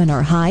at 7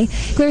 or high.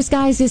 Clear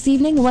skies this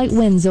evening, light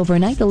winds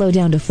overnight, the low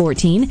down to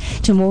 14.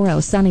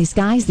 Tomorrow, sunny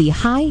skies, the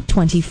high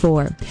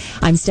 24.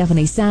 I'm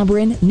Stephanie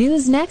Sabrin.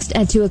 News next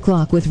at 2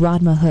 o'clock with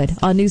Rod Mahood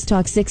on News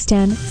Talk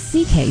 610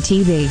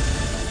 CKTV.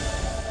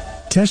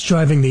 Test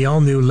driving the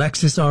all-new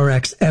Lexus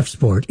RX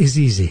F-Sport is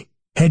easy.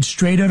 Head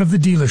straight out of the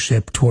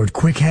dealership toward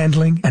quick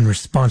handling and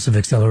responsive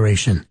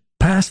acceleration.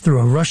 Pass through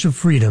a rush of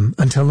freedom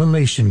until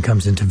elation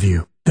comes into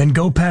view. Then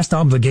go past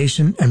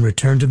obligation and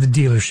return to the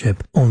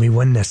dealership only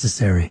when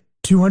necessary.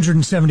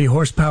 270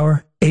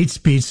 horsepower,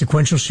 8-speed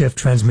sequential shift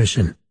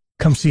transmission.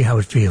 Come see how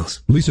it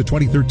feels. Lease a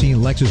 2013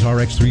 Lexus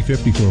RX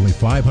 350 for only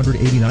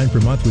 $589 per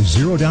month with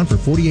zero down for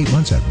 48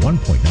 months at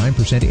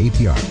 1.9%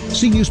 APR.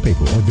 See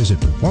newspaper or visit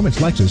Performance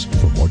Lexus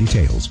for more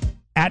details.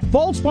 At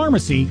Falls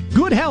Pharmacy,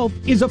 good health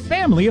is a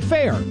family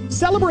affair.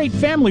 Celebrate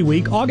Family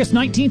Week August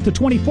 19th to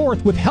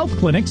 24th with health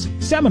clinics,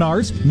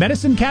 seminars,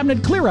 medicine cabinet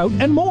clearout,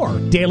 and more.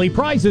 Daily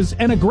prizes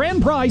and a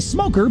grand prize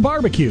smoker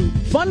barbecue.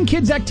 Fun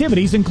kids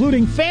activities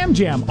including Fam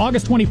Jam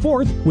August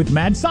 24th with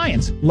Mad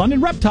Science, London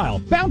Reptile,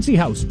 Bouncy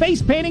House,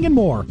 face painting, and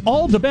more.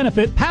 All to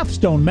benefit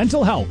Pathstone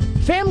Mental Health.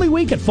 Family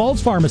Week at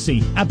Falls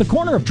Pharmacy at the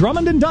corner of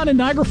Drummond and Dunn in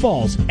Niagara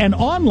Falls and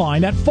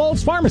online at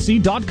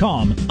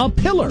fallspharmacy.com. A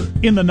pillar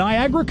in the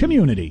Niagara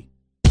community.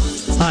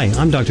 Hi,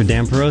 I'm Dr.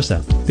 Dan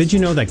Perosa. Did you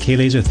know that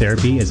K-laser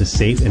therapy is a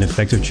safe and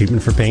effective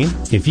treatment for pain?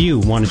 If you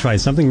want to try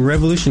something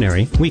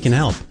revolutionary, we can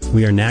help.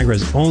 We are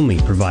Niagara's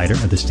only provider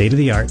of the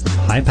state-of-the-art,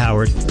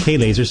 high-powered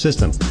K-laser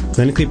system,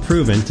 clinically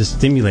proven to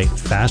stimulate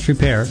fast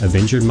repair of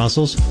injured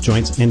muscles,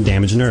 joints, and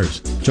damaged nerves.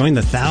 Join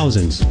the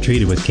thousands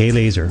treated with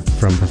K-laser,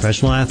 from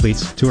professional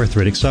athletes to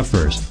arthritic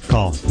sufferers.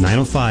 Call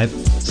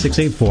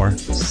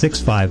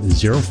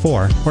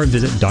 905-684-6504 or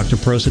visit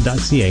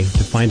drperosa.ca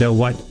to find out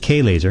what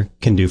K-laser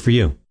can do for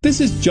you. This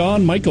is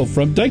John Michael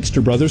from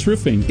Dykstra Brothers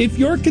Roofing. If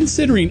you're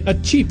considering a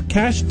cheap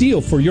cash deal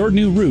for your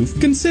new roof,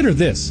 consider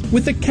this.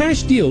 With a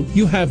cash deal,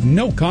 you have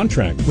no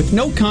contract. With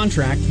no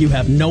contract, you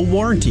have no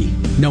warranty,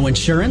 no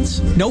insurance,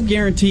 no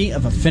guarantee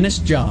of a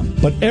finished job.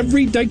 But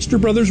every Dykstra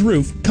Brothers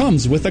roof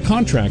comes with a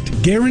contract,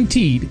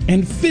 guaranteed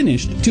and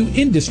finished to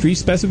industry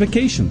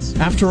specifications.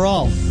 After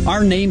all,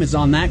 our name is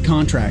on that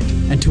contract,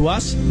 and to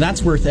us,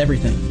 that's worth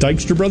everything.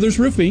 Dykstra Brothers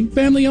Roofing,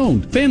 family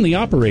owned, family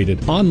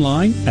operated,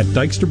 online at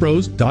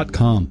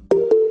dykstrabros.com.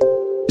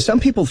 Some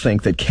people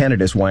think that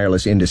Canada's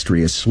wireless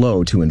industry is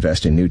slow to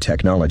invest in new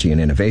technology and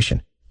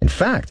innovation. In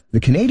fact, the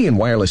Canadian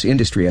wireless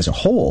industry as a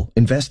whole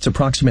invests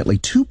approximately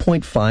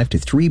 $2.5 to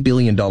 $3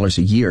 billion a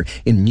year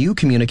in new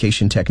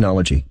communication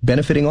technology,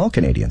 benefiting all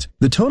Canadians.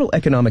 The total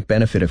economic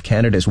benefit of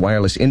Canada's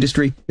wireless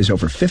industry is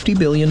over $50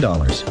 billion.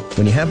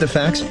 When you have the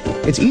facts,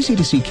 it's easy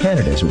to see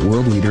Canada as a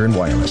world leader in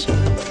wireless.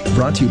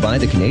 Brought to you by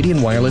the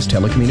Canadian Wireless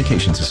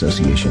Telecommunications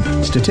Association.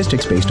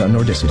 Statistics based on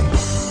Nordicity.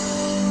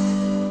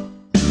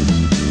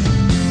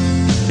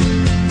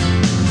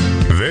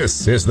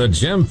 This is the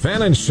Jim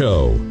Fannin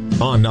Show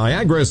on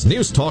Niagara's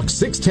News Talk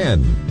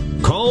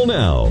 610. Call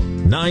now,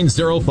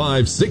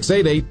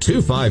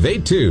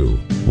 905-688-2582,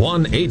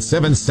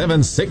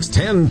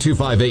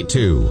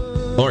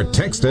 1-877-610-2582, or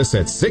text us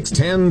at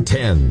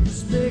 61010.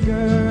 It's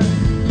bigger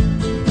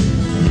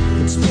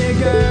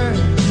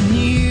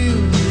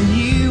than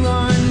you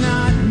are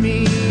not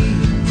me.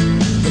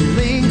 The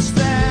links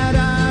that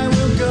I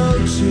will go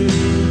to,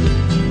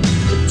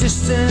 the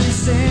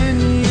distance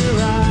in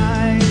your eyes.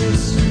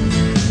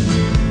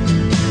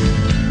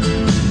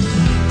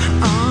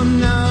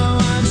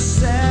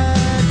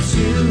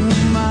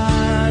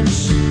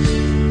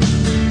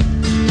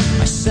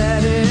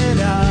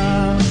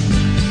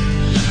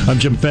 I'm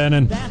Jim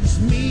Fannin.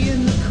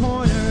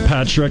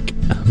 Patrick,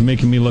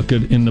 making me look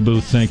good in the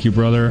booth. Thank you,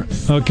 brother.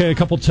 Okay, a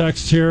couple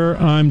texts here.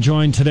 I'm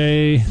joined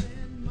today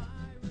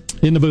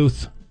in the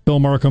booth, Bill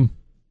Markham,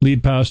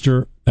 lead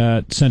pastor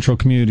at Central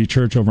Community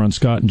Church over on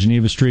Scott and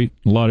Geneva Street.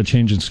 A lot of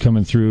changes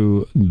coming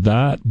through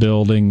that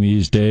building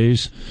these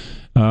days.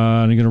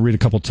 I'm going to read a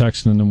couple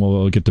texts and then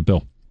we'll get to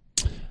Bill.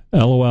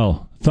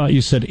 LOL. Thought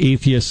you said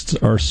atheists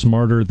are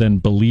smarter than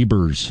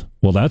believers.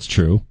 Well, that's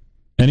true.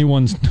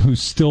 Anyone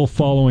who's still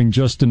following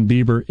Justin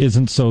Bieber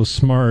isn't so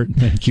smart.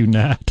 Thank you,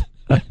 Nat.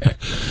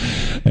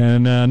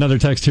 And another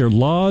text here.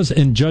 Laws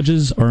and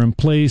judges are in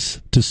place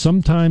to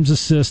sometimes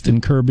assist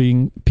in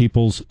curbing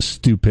people's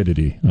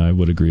stupidity. I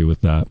would agree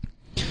with that.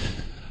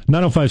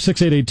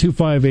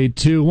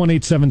 905-688-2582,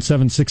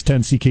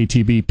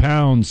 1-877-610-CKTB,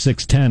 pound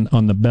 610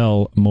 on the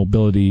Bell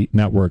Mobility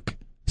Network.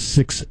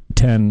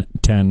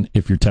 61010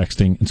 if you're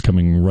texting. It's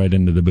coming right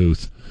into the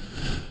booth.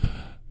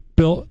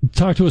 Bill,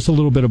 talk to us a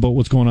little bit about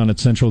what's going on at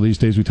Central these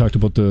days. We talked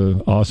about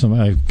the awesome,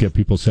 I get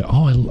people say,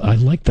 I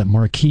like that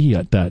marquee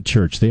at that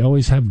church. They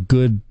always have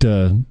good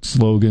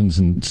slogans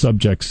and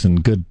subjects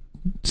and good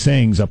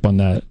sayings up on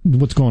that.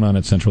 What's going on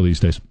at Central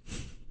these days?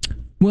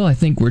 Well, I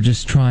think we're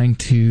just trying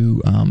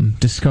to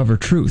discover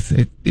truth.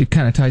 It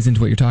kind of ties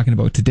into what you're talking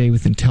about today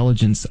with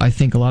intelligence. I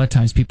think a lot of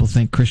times people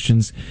think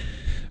Christians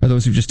are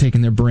those who've just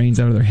taken their brains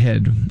out of their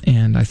head.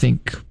 And I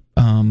think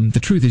the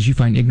truth is you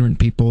find ignorant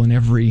people in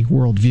every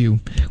worldview,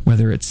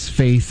 whether it's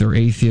faith or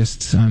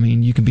atheists. I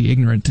mean, you can be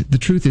ignorant. The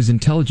truth is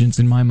intelligence,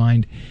 in my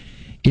mind,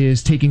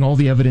 is taking all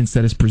the evidence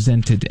that is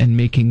presented and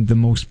making the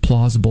most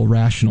plausible,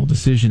 rational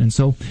decision. And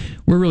so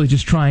we're really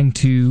just trying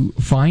to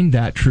find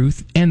that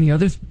truth. And the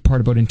other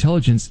part about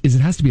intelligence is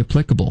it has to be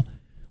applicable.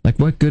 Like,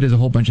 what good is a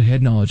whole bunch of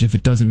head knowledge if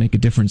it doesn't make a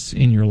difference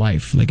in your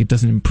life? Like, it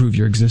doesn't improve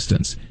your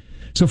existence.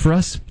 So for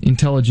us,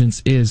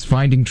 intelligence is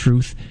finding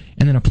truth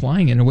and then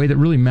applying it in a way that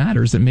really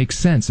matters, that makes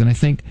sense. And I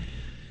think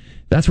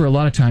that's where a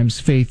lot of times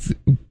faith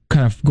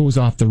kind of goes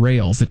off the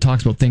rails. It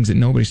talks about things that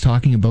nobody's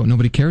talking about,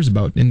 nobody cares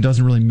about, and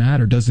doesn't really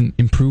matter, doesn't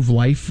improve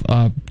life,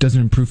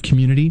 doesn't improve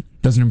community,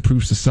 doesn't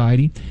improve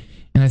society.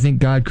 And I think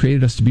God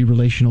created us to be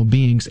relational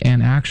beings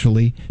and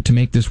actually to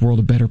make this world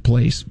a better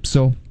place.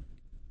 So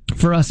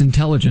for us,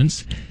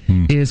 intelligence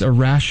is a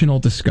rational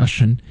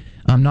discussion,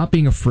 not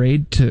being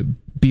afraid to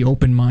be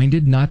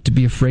open-minded, not to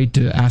be afraid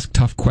to ask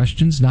tough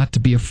questions, not to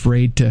be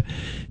afraid to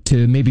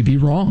maybe be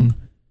wrong.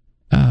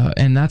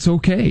 And that's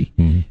okay.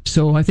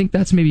 So I think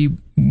that's maybe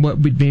what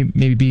would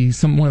maybe be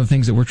one of the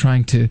things that we're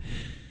trying to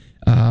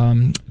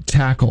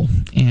tackle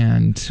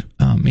and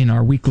in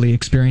our weekly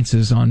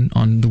experiences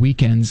on the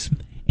weekends.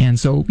 And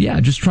so, yeah,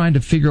 just trying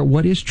to figure out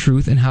what is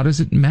truth and how does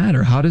it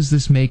matter? How does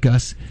this make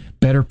us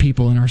better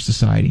people in our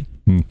society?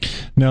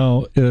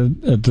 Now,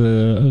 at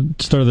the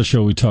start of the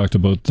show, we talked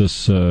about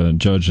this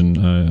judge,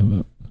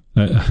 and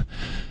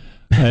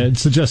I'd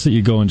suggest that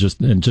you go and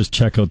just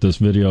check out this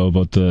video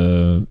about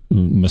the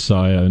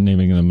Messiah,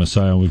 naming the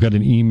Messiah. We've got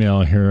an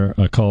email here,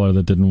 a caller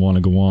that didn't want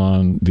to go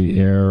on the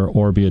air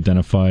or be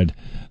identified.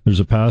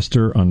 There's a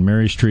pastor on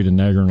Mary Street in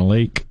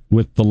Niagara-on-the-Lake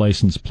with the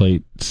license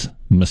plates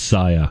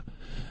Messiah.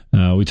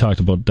 We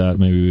talked about that.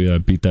 Maybe we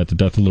beat that to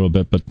death a little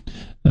bit, but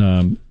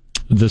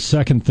the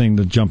second thing,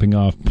 the jumping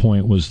off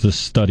point, was this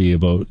study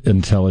about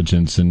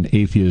intelligence and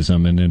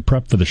atheism. And in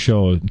prep for the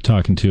show,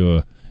 talking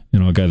to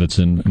a guy that's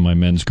in my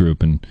men's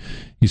group, and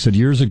he said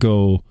years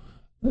ago,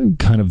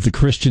 kind of the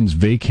Christians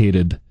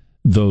vacated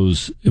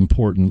those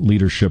important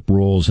leadership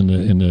roles in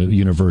the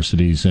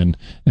universities, and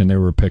they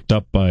were picked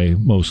up by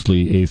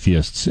mostly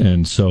atheists.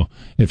 And so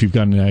if you've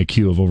got an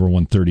IQ of over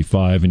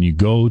 135 and you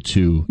go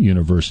to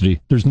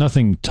university, there's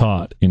nothing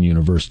taught in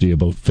university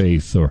about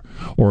faith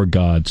or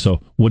God.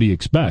 So what do you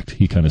expect?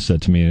 He kind of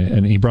said to me,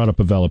 and he brought up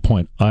a valid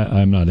point.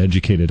 I'm not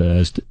educated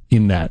as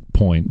in that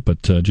point,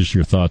 but just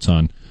your thoughts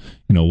on,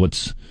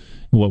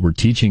 what we're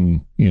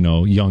teaching,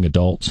 young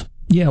adults.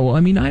 Yeah, well,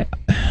 I've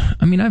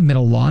met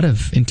a lot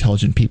of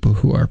intelligent people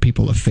who are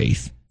people of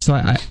faith. So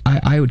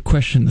I would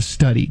question the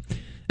study.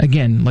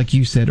 Again, like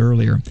you said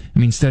earlier,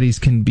 studies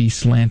can be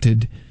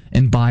slanted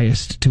and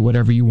biased to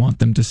whatever you want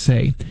them to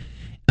say.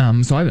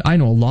 So I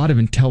know a lot of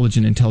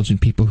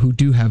intelligent people who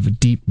do have a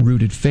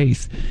deep-rooted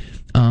faith.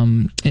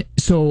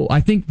 So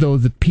I think, though,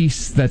 the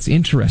piece that's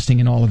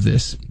interesting in all of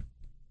this,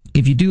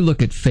 if you do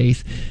look at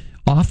faith,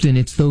 often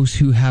it's those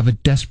who have a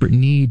desperate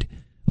need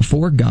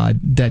for God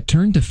that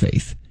turn to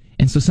faith.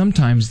 And so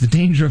sometimes the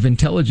danger of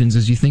intelligence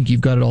is you think you've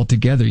got it all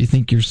together. You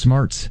think your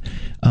smarts,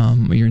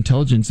 your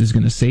intelligence is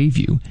going to save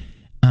you.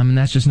 And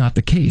that's just not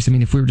the case.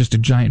 If we were just a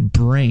giant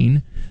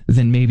brain,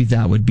 then maybe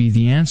that would be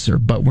the answer.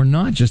 But we're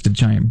not just a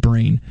giant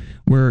brain.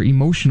 We're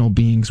emotional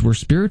beings. We're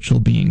spiritual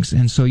beings.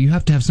 And so you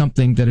have to have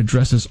something that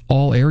addresses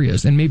all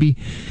areas. And maybe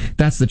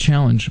that's the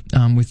challenge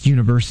with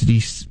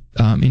universities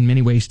in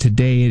many ways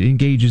today. It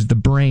engages the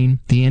brain,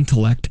 the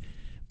intellect,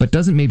 but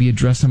doesn't maybe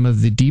address some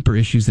of the deeper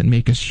issues that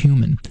make us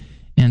human.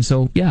 And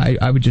so, yeah,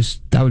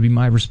 that would be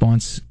my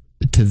response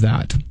to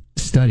that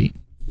study.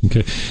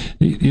 Okay.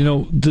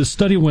 The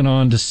study went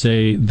on to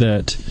say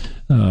that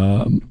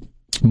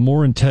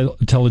more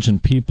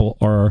intelligent people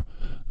are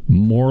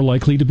more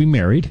likely to be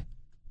married,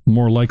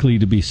 more likely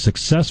to be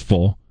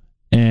successful,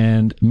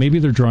 and maybe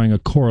they're drawing a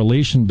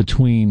correlation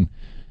between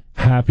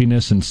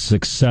happiness and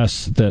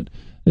success, that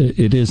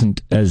it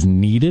isn't as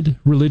needed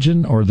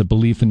religion or the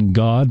belief in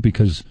God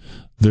because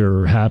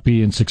they're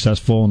happy and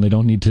successful and they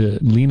don't need to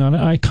lean on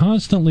it. I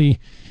constantly,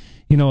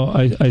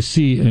 I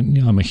see, and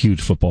I'm a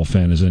huge football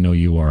fan, as I know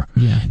you are.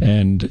 Yeah.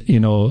 And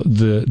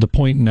the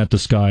pointing at the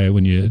sky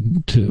when you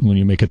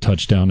make a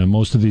touchdown, and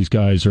most of these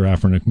guys are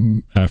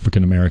African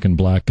American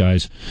black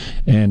guys,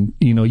 and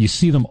you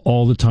see them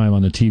all the time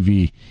on the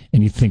TV,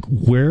 and you think,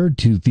 where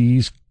do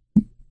these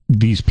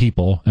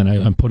people, and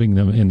I'm putting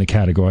them in the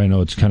category, I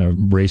know it's kind of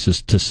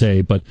racist to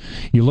say, but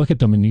you look at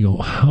them and you go,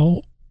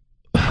 how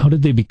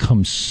did they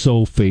become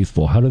so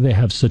faithful? How do they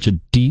have such a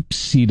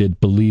deep-seated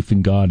belief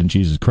in God and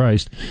Jesus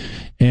Christ?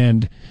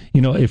 And,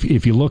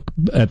 if you look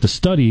at the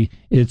study,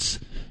 it's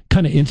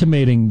kind of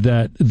intimating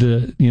that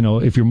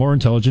if you're more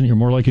intelligent, you're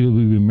more likely to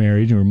be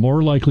married, you're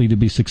more likely to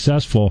be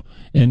successful.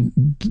 And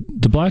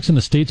the blacks in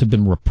the States have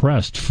been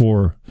repressed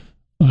for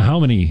how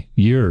many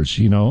years,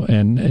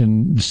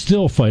 and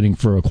still fighting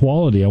for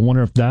equality. I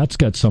wonder if that's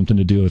got something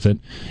to do with it.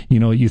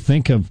 You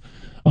think of,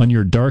 on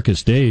your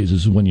darkest days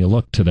is when you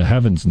look to the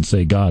heavens and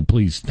say, God,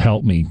 please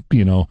help me,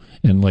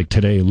 and like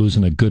today,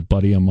 losing a good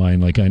buddy of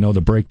mine, like I know the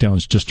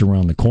breakdown's just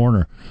around the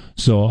corner,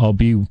 so I'll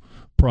be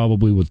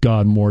probably with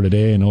God more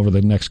today and over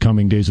the next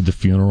coming days at the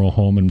funeral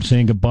home and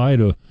saying goodbye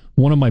to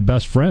one of my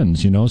best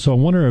friends, so I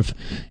wonder if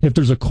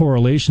there's a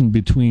correlation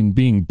between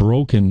being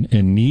broken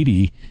and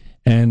needy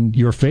and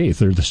your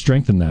faith, or the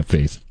strength in that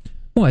faith.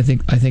 Well, I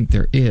think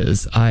there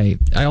is. I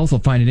also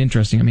find it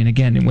interesting.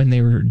 Again, when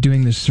they were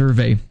doing this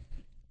survey,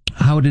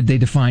 how did they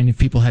define if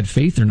people had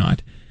faith or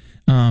not?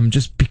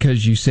 Just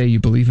because you say you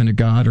believe in a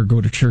God or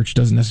go to church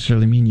doesn't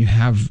necessarily mean you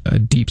have a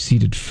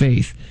deep-seated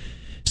faith.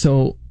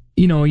 So,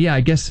 I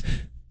guess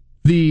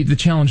the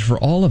challenge for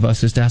all of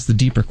us is to ask the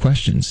deeper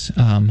questions.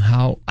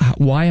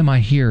 Why am I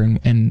here,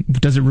 and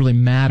does it really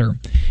matter?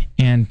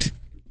 And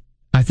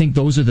I think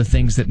those are the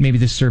things that maybe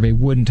this survey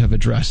wouldn't have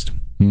addressed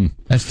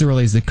as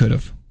thoroughly as they could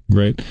have.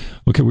 Great.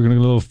 Okay, we're going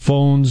to go to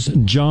phones.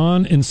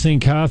 John in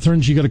St.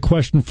 Catharines, you got a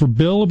question for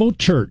Bill about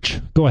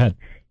church. Go ahead.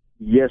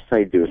 Yes,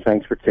 I do.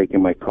 Thanks for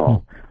taking my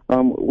call.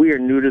 We are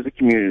new to the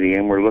community,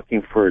 and we're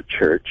looking for a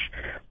church.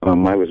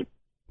 I was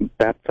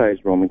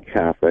baptized Roman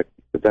Catholic,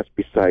 but that's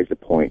besides the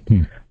point.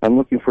 I'm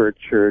looking for a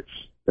church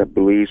that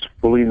believes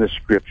fully in the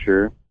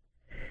Scripture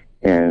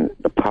and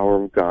the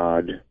power of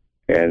God,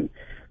 and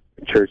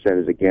a church that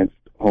is against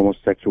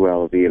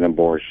homosexuality and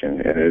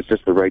abortion. And it's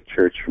just the right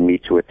church for me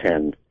to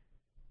attend.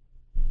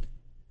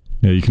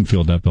 Yeah, you can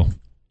field that, Bill.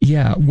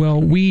 Yeah,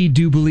 well, we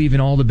do believe in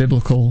all the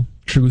biblical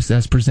truths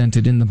as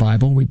presented in the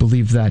Bible. We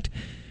believe that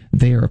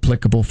they are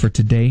applicable for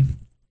today.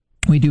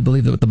 We do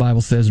believe that what the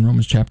Bible says in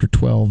Romans chapter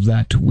 12,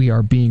 that we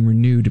are being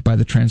renewed by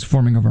the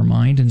transforming of our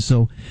mind. And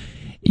so,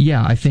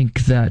 yeah, I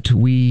think that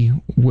we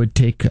would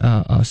take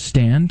a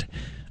stand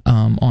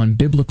on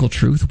biblical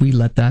truth. We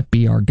let that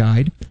be our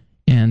guide.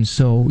 And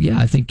so, yeah,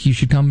 I think you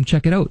should come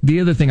check it out. The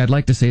other thing I'd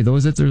like to say, though,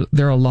 is that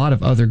there are a lot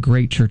of other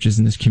great churches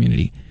in this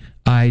community.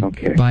 I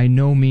by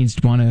no means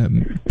want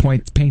to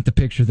paint the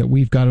picture that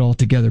we've got it all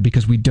together,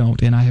 because we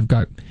don't. And I have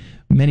got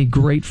many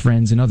great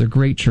friends in other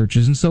great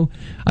churches. And so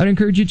I'd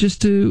encourage you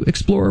just to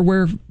explore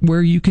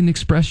where you can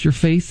express your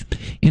faith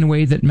in a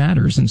way that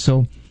matters. And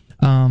so,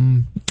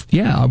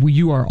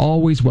 you are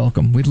always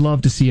welcome. We'd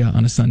love to see you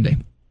on a Sunday.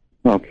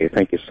 Okay,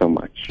 thank you so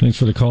much. Thanks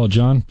for the call,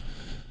 John.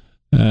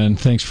 And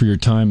thanks for your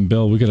time,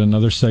 Bill. We got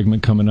another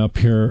segment coming up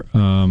here.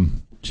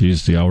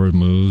 The hour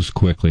moves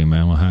quickly,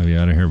 man. We'll have you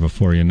out of here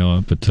before you know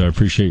it, but I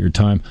appreciate your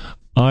time.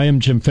 I am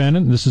Jim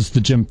Fannin. This is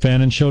the Jim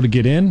Fannin Show. To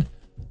get in,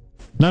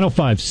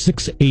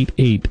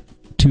 905-688-2582,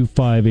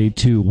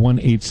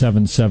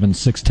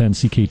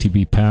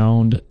 1-877-610-CKTB,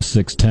 pound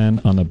 610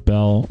 on the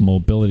Bell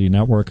Mobility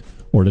Network,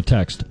 or to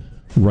text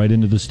right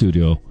into the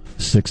studio,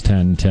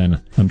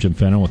 61010. I'm Jim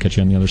Fannin. We'll catch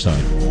you on the other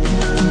side.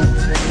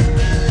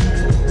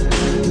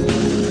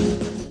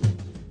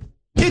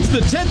 It's the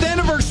 10th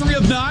anniversary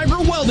of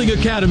Niagara Welding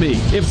Academy.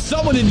 If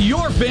someone in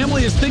your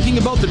family is thinking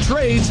about the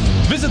trades,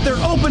 visit their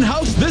open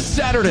house this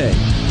Saturday.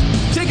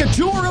 Take a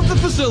tour of the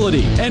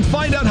facility and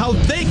find out how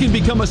they can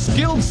become a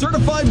skilled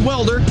certified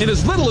welder in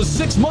as little as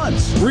 6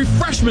 months.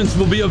 Refreshments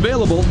will be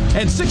available,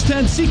 and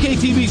 610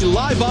 CKTV's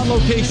live on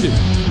location.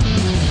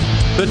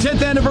 The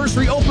 10th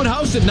anniversary open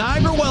house at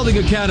Niagara Welding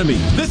Academy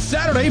this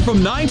Saturday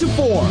from 9 to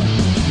 4.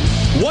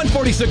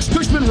 146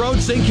 Cushman Road,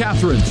 St.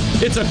 Catharines.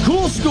 It's a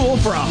cool school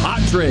for a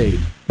hot trade.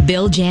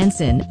 Bill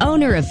Jansen,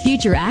 owner of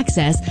Future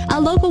Access,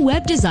 a local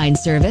web design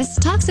service,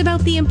 talks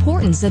about the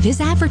importance of his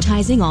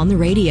advertising on the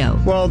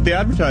radio. Well, the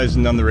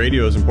advertising on the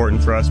radio is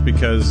important for us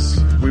because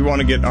we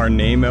want to get our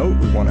name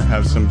out. We want to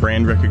have some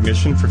brand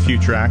recognition for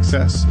Future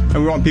Access.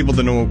 And we want people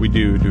to know what we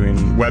do,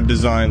 doing web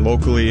design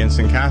locally in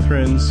St.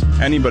 Catharines.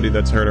 Anybody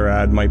that's heard our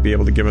ad might be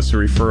able to give us a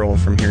referral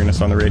from hearing us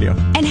on the radio.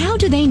 And how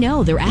do they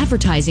know their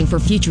advertising for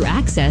Future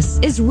Access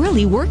is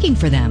really working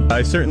for them?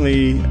 I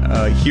certainly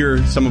hear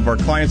some of our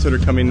clients that are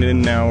coming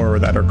in now or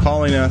that are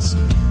calling us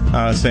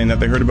saying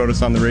that they heard about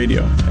us on the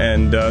radio.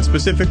 And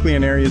specifically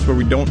in areas where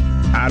we don't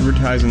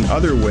advertise in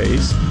other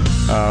ways,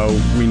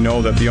 we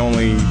know that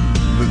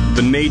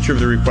the nature of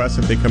the request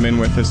that they come in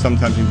with has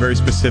sometimes been very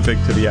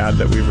specific to the ad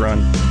that we've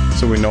run.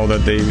 So we know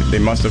that they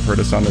must have heard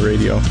us on the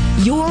radio.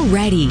 You're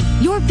ready.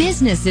 Your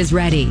business is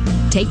ready.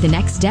 Take the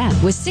next step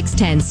with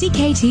 610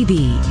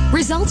 CKTB.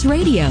 Results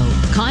Radio.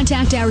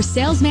 Contact our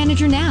sales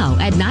manager now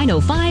at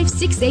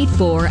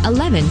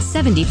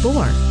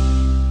 905-684-1174.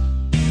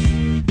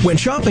 When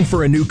shopping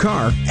for a new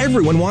car,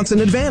 everyone wants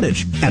an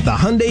Advantage. At the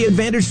Hyundai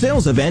Advantage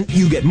sales event,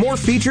 you get more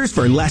features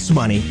for less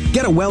money.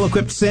 Get a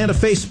well-equipped Santa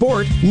Fe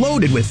Sport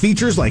loaded with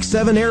features like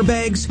 7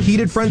 airbags,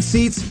 heated front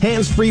seats,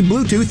 hands-free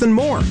Bluetooth, and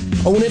more.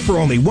 Own it for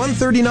only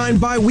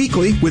 $139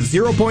 bi-weekly with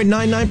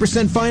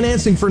 0.99%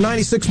 financing for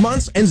 96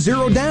 months and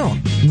 0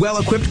 down.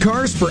 Well-equipped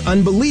cars for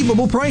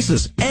unbelievable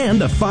prices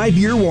and a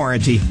 5-year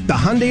warranty. The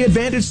Hyundai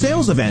Advantage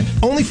sales event,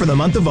 only for the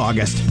month of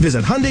August.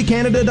 Visit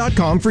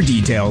HyundaiCanada.com for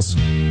details.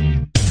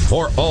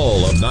 For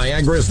all of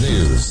Niagara's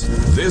news,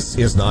 this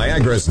is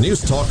Niagara's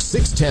News Talk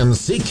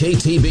 610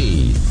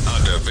 CKTB,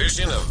 a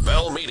division of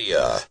Bell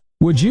Media.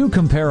 Would you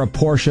compare a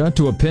Porsche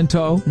to a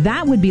Pinto?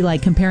 That would be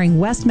like comparing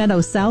West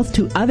Meadow South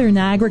to other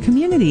Niagara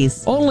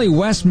communities. Only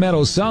West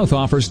Meadow South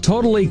offers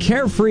totally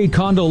carefree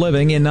condo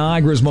living in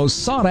Niagara's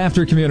most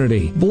sought-after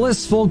community.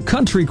 Blissful,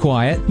 country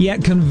quiet,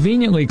 yet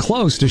conveniently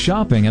close to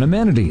shopping and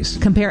amenities.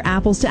 Compare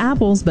apples to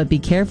apples, but be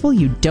careful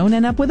you don't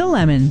end up with a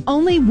lemon.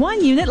 Only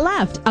 1 unit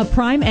left, a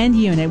prime end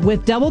unit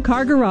with double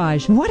car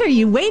garage. What are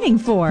you waiting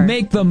for?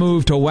 Make the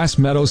move to West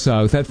Meadow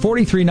South at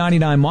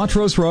 4399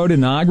 Montrose Road in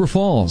Niagara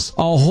Falls.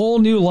 A whole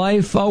new life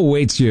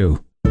awaits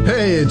you.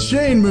 Hey, it's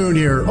Shane Moon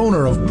here,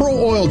 owner of Pro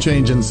Oil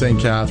Change in St.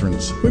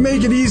 Catharines. We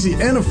make it easy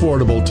and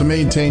affordable to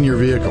maintain your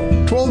vehicle.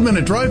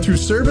 12-minute drive-through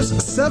service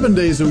 7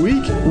 days a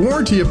week,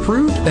 warranty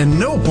approved, and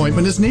no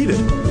appointment is needed.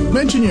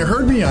 Mention you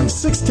heard me on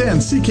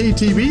 610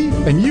 CKTV,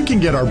 and you can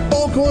get our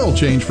bulk oil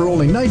change for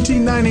only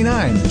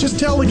 $19.99. Just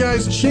tell the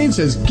guys Shane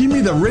says, give me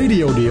the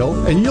radio deal,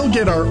 and you'll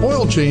get our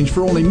oil change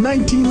for only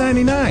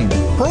 $19.99.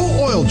 Pro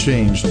Oil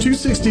Change,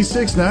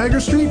 266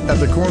 Niagara Street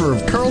at the corner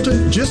of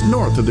Carlton, just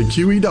north of the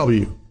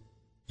QEW.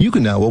 You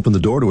can now open the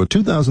door to a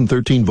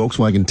 2013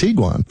 Volkswagen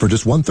Tiguan for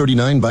just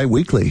 $139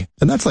 bi-weekly.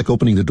 And that's like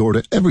opening the door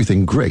to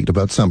everything great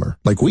about summer,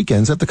 like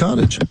weekends at the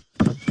cottage.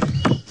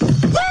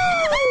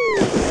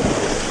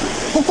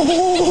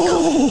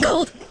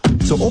 Cold.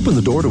 So open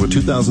the door to a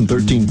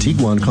 2013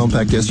 Tiguan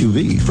compact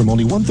SUV from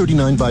only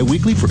 $139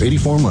 bi-weekly for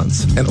 84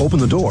 months. And open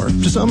the door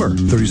to summer.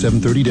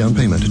 $37.30 down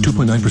payment,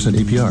 2.9%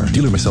 APR.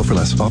 Dealer myself for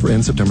less. Offer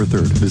ends September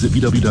 3rd. Visit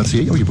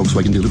VW.ca or your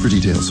Volkswagen dealer for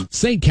details.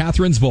 St.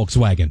 Catharines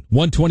Volkswagen,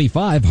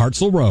 125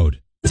 Hartzell Road.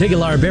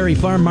 Tegelar Berry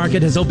Farm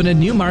Market has opened a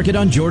new market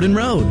on Jordan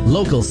Road.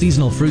 Local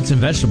seasonal fruits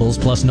and vegetables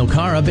plus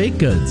Nokara baked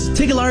goods.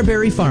 Tegelar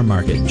Berry Farm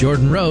Market,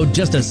 Jordan Road,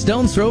 just a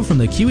stone's throw from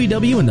the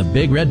QEW and the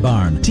Big Red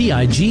Barn.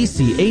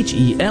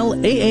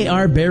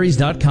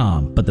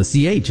 TIGCHELAARberries.com, but the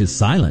CH is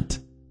silent.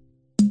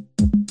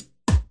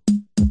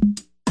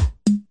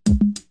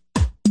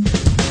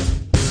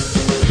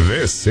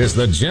 This is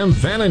the Jim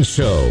Fannin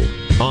Show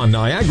on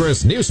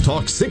Niagara's News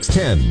Talk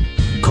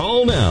 610.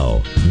 Call now,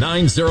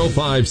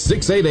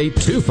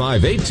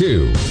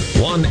 905-688-2582,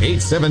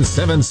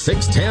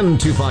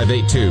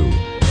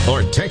 1-877-610-2582,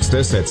 or text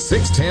us at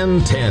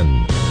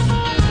 61010.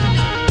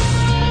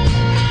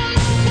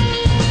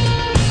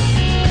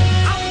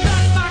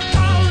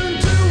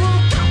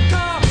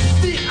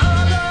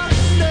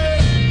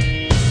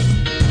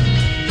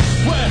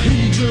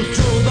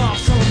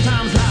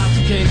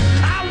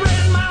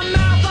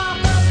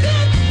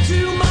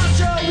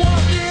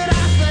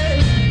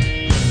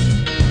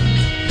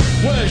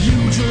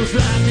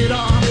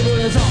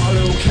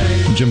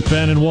 Jim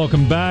Fannin,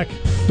 welcome back.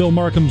 Bill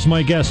Markham's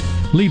my guest,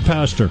 lead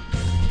pastor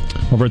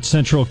over at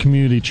Central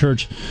Community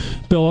Church.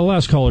 Bill, our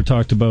last caller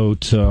talked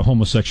about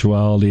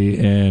homosexuality,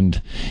 and,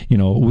 you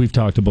know, we've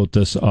talked about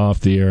this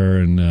off the air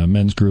and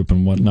men's group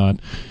and whatnot.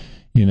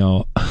 You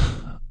know,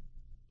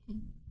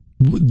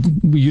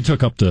 you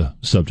took up the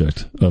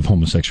subject of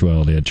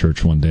homosexuality at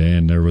church one day,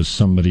 and there was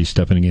somebody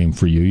stepping in game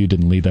for you. You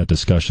didn't lead that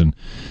discussion.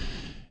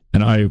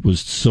 And I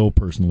was so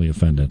personally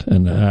offended,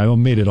 and I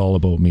made it all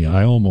about me.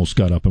 I almost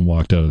got up and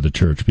walked out of the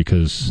church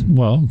because,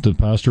 well, the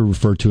pastor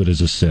referred to it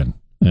as a sin.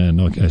 And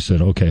I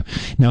said, okay.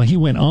 Now, he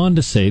went on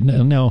to say,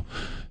 now,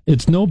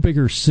 it's no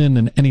bigger sin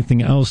than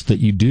anything else that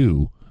you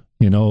do.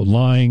 You know,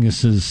 lying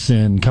is a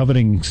sin.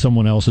 Coveting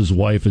someone else's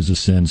wife is a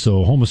sin.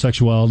 So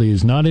homosexuality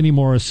is not any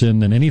more a sin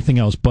than anything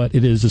else, but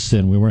it is a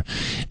sin.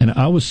 And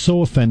I was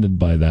so offended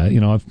by that.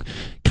 You know, I've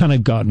kind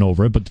of gotten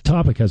over it, but the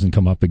topic hasn't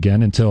come up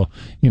again until,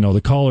 you know,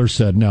 the caller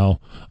said, now,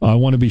 I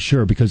want to be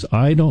sure, because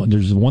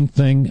there's one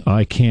thing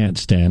I can't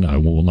stand, I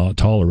will not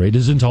tolerate,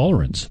 is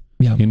intolerance.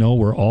 Yeah. You know,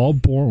 we're all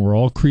born, we're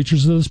all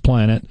creatures of this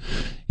planet.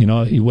 You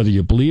know, whether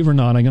you believe or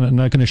not, I'm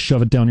not going to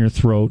shove it down your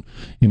throat.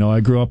 You know, I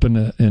grew up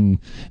in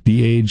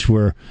the age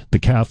where the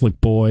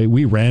Catholic boy,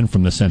 we ran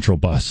from the Central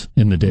bus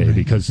in the day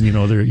because, you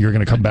know, you're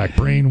going to come back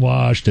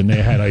brainwashed, and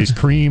they had ice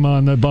cream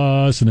on the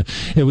bus, and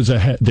it was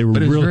but it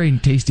was very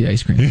tasty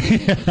ice cream.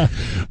 Yeah.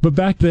 But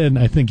back then,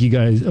 I think you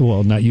guys,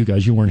 well, not you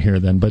guys, you weren't here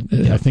then, but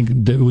I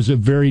think it was a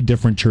very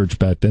different church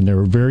back then. They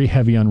were very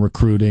heavy on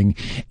recruiting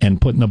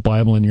and putting the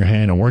Bible in your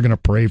hand, and we're going to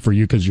pray for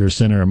you because you're a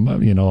sinner.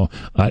 You know,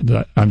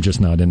 I'm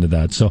just not into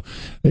that. So,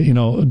 you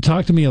know,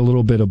 talk to me a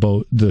little bit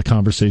about the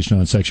conversation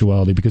on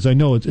sexuality, because I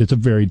know it's a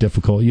very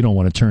difficult, you don't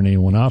want to turn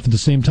anyone off. At the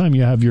same time,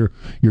 you have your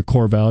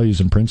core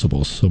values and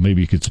principles. So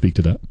maybe you could speak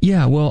to that.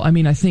 Yeah, well, I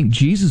mean, I think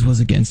Jesus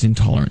was against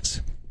intolerance.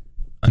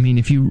 I mean,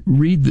 if you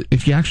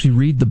actually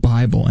read the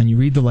Bible and you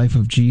read the life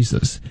of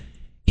Jesus,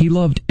 he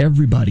loved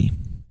everybody,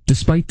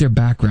 despite their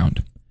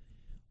background.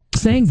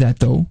 Saying that,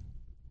 though,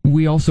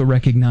 we also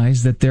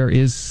recognize that there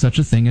is such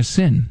a thing as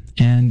sin,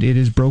 and it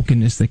is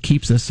brokenness that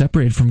keeps us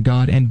separated from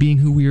God and being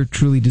who we are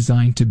truly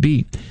designed to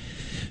be.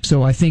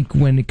 So I think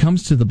when it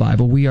comes to the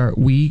Bible, we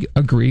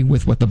agree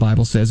with what the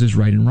Bible says is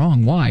right and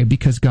wrong. Why?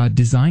 Because God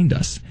designed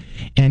us.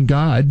 And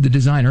God, the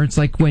designer, it's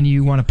like when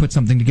you want to put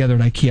something together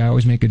at IKEA. I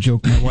always make a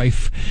joke. My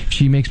wife,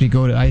 she makes me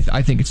go to,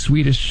 I think it's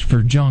Swedish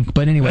for junk.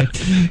 But anyway,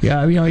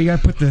 yeah, you know, you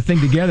got to put the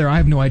thing together. I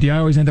have no idea. I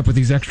always end up with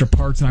these extra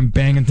parts, and I'm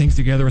banging things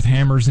together with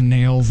hammers and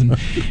nails and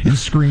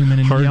screaming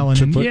and hard yelling.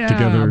 To put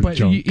together but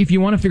junk. If you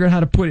want to figure out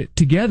how to put it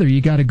together, you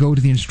got to go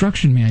to the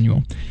instruction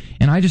manual.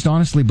 And I just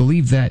honestly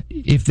believe that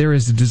if there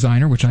is a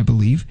designer, which I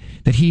believe,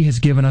 that he has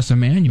given us a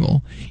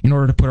manual in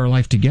order to put our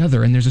life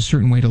together, and there's a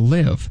certain way to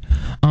live.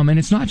 And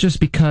it's not just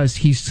because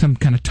he's some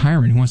kind of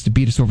tyrant who wants to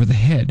beat us over the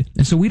head.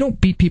 And so we don't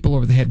beat people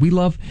over the head.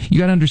 You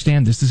got to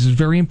understand this. This is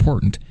very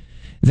important,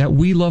 that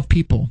we love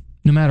people,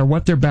 no matter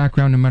what their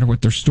background, no matter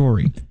what their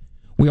story.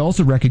 We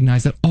also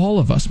recognize that all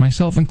of us,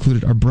 myself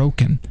included, are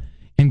broken.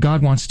 And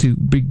God wants to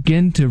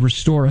begin to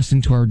restore us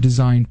into our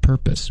designed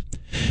purpose.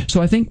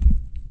 So I think,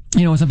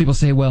 you know, some people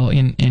say, well,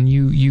 and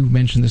you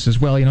mentioned this as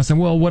well, you know, saying,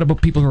 well, what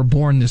about people who are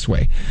born this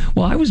way?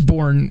 Well, I was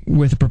born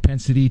with a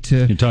propensity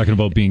to... You're talking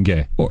about being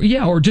gay.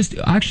 Or just,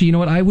 actually, you know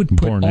what, I would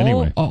put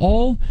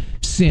all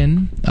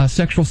sin,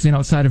 sexual sin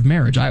outside of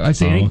marriage. I'd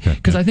say,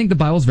 because I think the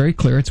Bible's very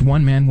clear, it's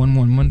one man, one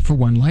woman for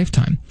one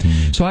lifetime.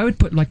 So I would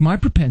put, like, my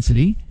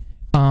propensity...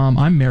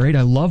 I'm married.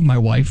 I love my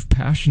wife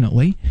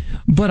passionately,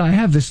 but I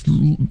have this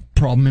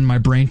problem in my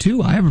brain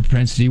too. I have a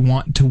propensity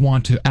want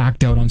to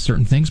act out on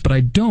certain things, but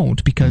I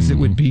don't, because it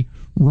would be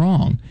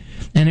wrong,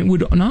 and it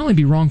would not only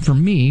be wrong for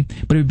me,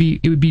 but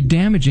it would be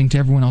damaging to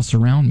everyone else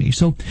around me.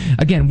 So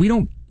again, we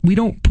don't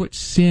put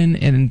sin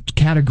in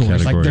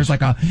categories. Like there's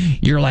like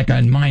you're like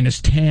a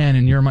 -10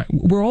 and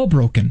we're all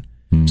broken.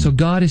 So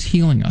God is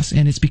healing us,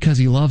 and it's because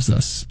he loves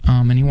us,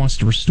 and he wants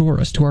to restore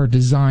us to our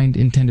designed,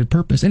 intended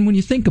purpose. And when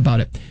you think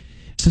about it,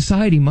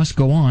 society must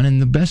go on,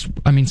 and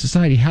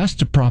society has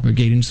to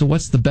propagate. And so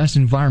what's the best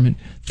environment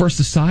for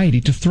society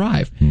to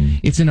thrive?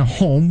 It's in a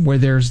home where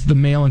there's the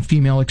male and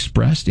female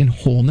expressed in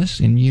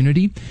wholeness, in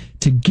unity,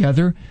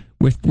 together,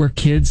 where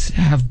kids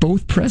have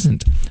both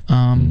present.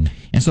 And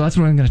so that's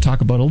what I'm going to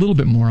talk about a little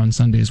bit more on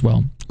Sunday as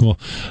well. Well,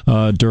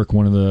 Dirk,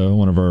 one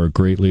of our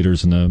great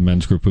leaders in the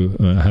men's group,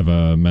 have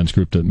a men's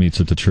group that meets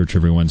at the church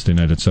every Wednesday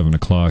night at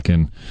 7:00,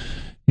 and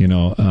you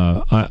know,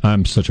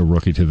 I'm such a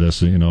rookie to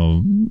this. You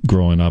know,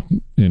 growing up,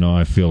 you know,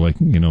 I feel like,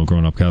 you know,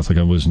 growing up Catholic,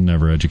 I was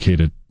never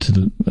educated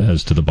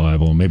as to the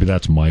Bible. Maybe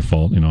that's my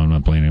fault. I'm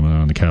not blaming it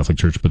on the Catholic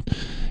Church, but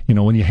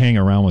when you hang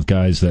around with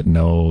guys that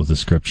know the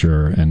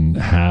Scripture and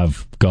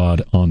have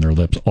God on their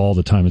lips all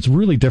the time, it's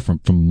really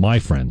different from my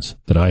friends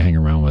that I hang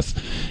around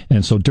with.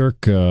 And so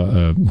Dirk,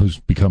 who's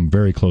become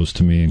very close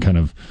to me, and kind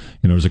of,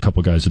 there's a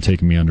couple guys that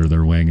taken me under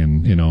their wing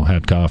and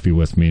had coffee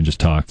with me and just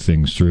talked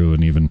things through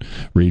and even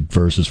read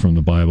verses from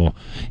the Bible.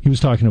 He was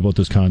talking about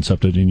this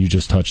concept, and you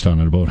just touched on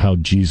it, about how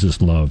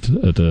Jesus loved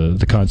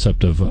the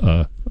concept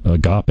of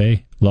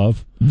agape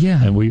love.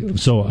 Yeah.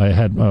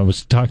 And I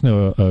was talking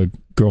to a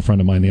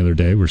girlfriend of mine the other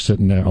day. We're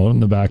sitting there out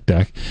on the back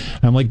deck.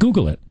 I'm like,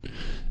 Google it.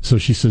 So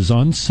she says,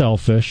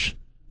 unselfish,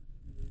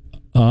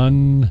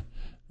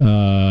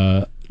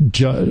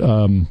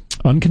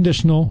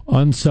 unconditional,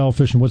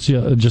 unselfish, and what's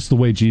just the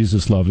way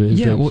Jesus loved it.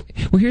 Yeah. Well,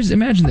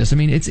 imagine this. I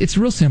mean, it's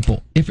real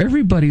simple. If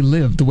everybody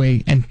lived the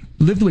way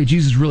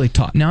Jesus really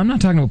taught. Now, I'm not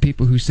talking about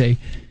people who say,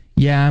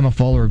 yeah, I'm a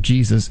follower of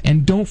Jesus,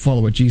 and don't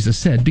follow what Jesus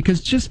said,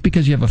 because just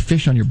because you have a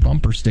fish on your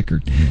bumper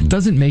sticker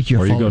doesn't make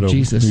you a follower of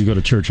Jesus. You go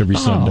to church every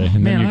Sunday,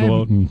 and then you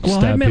go out and stab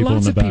people in the back. I've met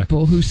lots of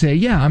people who say,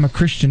 yeah, I'm a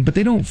Christian, but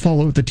they don't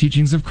follow the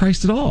teachings of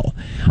Christ at all.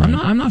 Right.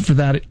 I'm not for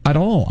that at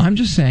all. I'm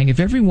just saying, if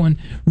everyone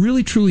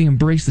really truly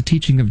embraced the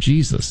teaching of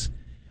Jesus,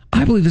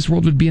 I believe this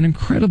world would be an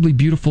incredibly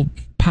beautiful,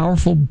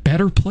 powerful,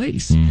 better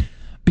place.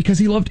 Because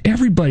he loved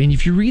everybody. And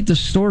if you read the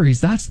stories,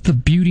 that's the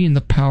beauty and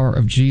the power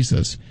of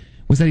Jesus,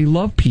 was that he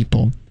loved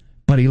people,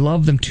 but he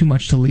loved them too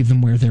much to leave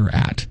them where they're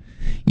at.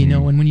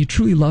 And when you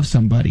truly love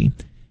somebody,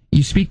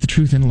 you speak the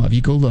truth in love.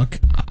 You go, look,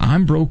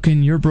 I'm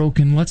broken, you're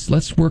broken.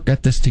 Let's work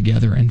at this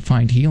together and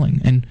find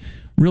healing. And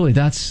really,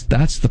 that's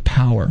the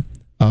power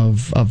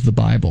of the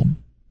Bible.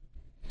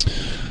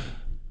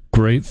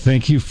 Great.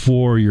 Thank you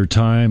for your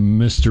time,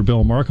 Mr.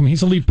 Bill Markham.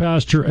 He's a lead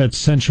pastor at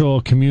Central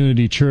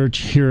Community Church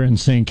here in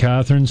St.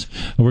 Catharines.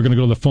 We're going to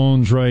go to the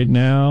phones right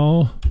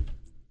now.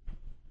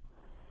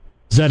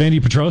 Is that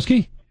Andy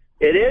Petrowski?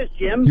 It is,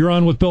 Jim. You're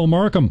on with Bill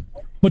Markham.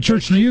 What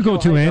church do you go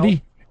to,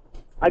 Andy?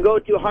 I go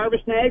to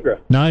Harvest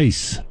Niagara.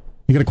 Nice.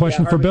 You got a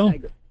question for Bill?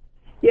 Niagara.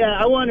 Yeah,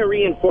 I want to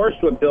reinforce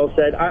what Bill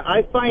said.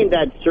 I find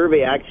that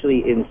survey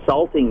actually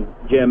insulting,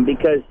 Jim,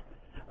 because,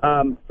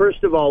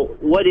 first of all,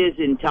 what is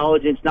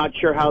intelligence? Not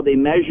sure how they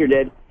measured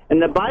it.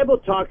 And the Bible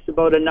talks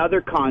about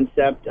another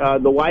concept.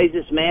 The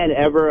wisest man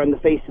ever on the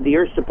face of the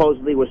earth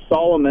supposedly was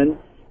Solomon.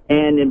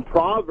 And in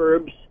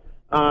Proverbs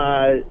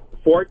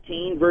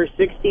 14, verse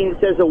 16,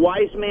 says, a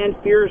wise man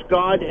fears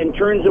God and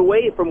turns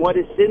away from what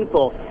is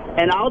sinful.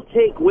 And I'll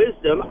take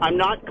wisdom. I'm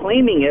not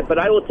claiming it, but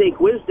I will take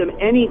wisdom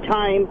any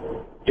time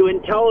to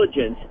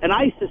intelligence. And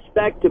I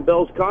suspect, to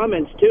Bill's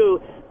comments,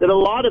 too, that a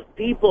lot of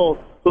people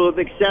who have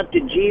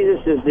accepted Jesus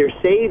as their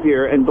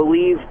Savior and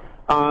believe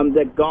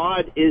that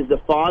God is the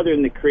Father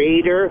and the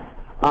Creator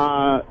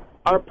are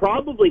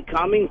probably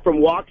coming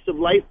from walks of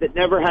life that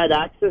never had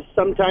access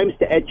sometimes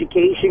to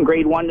education,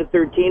 grade 1 to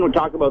 13. We're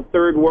talking about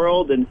third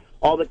world and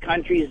all the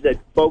countries that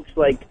folks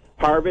like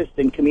Harvest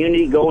and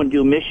Community go and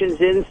do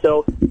missions in.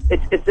 So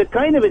it's a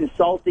kind of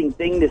insulting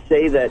thing to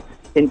say that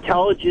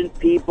intelligent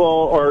people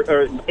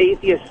or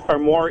atheists are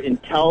more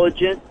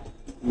intelligent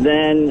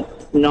than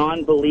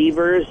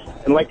non-believers.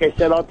 And like I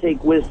said, I'll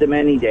take wisdom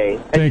any day.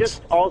 And Thanks.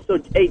 Just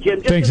also, hey,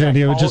 Jim. Thanks,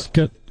 Andy. I just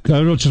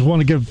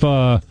want to give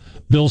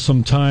Bill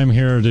some time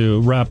here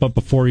to wrap up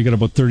before you get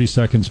about 30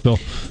 seconds. Bill,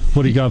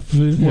 what do you got?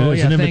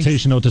 It's an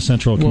invitation out to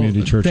Central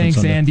Community Church. Thanks,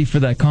 on Sunday. Andy, for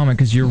that comment,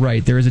 because you're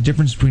right. There is a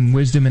difference between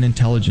wisdom and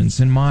intelligence.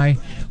 And my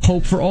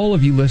hope for all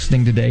of you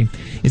listening today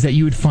is that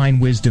you would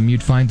find wisdom,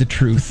 you'd find the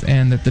truth,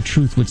 and that the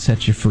truth would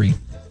set you free.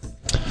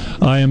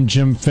 I am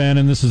Jim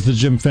Fannin. This is the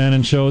Jim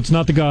Fannin Show. It's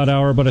not the God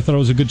Hour, but I thought it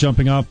was a good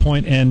jumping off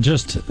point. And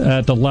just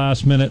at the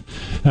last minute,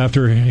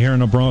 after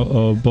hearing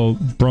about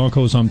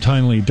Bronco's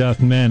untimely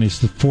death, man, he's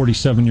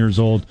 47 years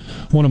old.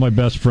 One of my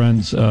best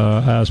friends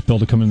asked Bill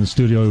to come in the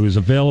studio. He was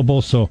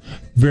available, so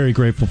very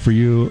grateful for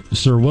you,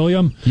 Sir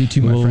William. You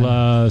too, my friend.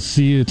 We'll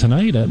see you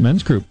tonight at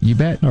Men's Group. You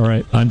bet. All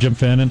right. I'm Jim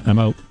Fannin. I'm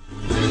out.